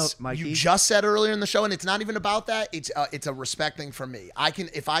 there I know, is. Mikey. You just said earlier in the show, and it's not even about that. It's a respect thing for me.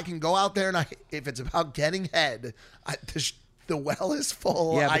 If I can go out there and if it's about getting head, the well is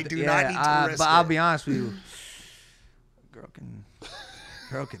full. I do not need to risk But it. I'll be honest with you,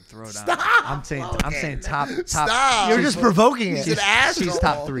 girl can throw down. Stop. I'm saying top. Stop. You're just provoking He's it. an asshole. She's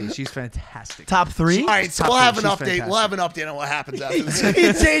top 3. She's fantastic. Top 3? All right, so Top we'll have three. an She's update. fantastic. We'll have an update on what happens after this.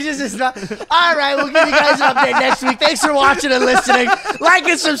 He changes his not. All right, we'll give you guys an update next week. Thanks for watching and listening. Like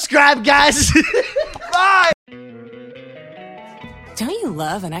and subscribe, guys. Bye. Don't you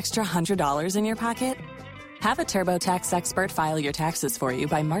love an extra $100 in your pocket? Have a TurboTax expert file your taxes for you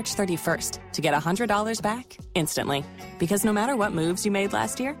by March 31st to get $100 back instantly. Because no matter what moves you made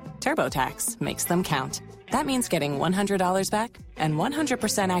last year, TurboTax makes them count. That means getting $100 back and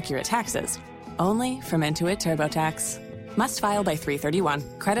 100% accurate taxes only from Intuit TurboTax. Must file by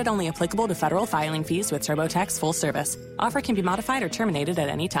 3/31. Credit only applicable to federal filing fees with TurboTax full service. Offer can be modified or terminated at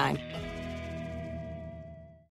any time.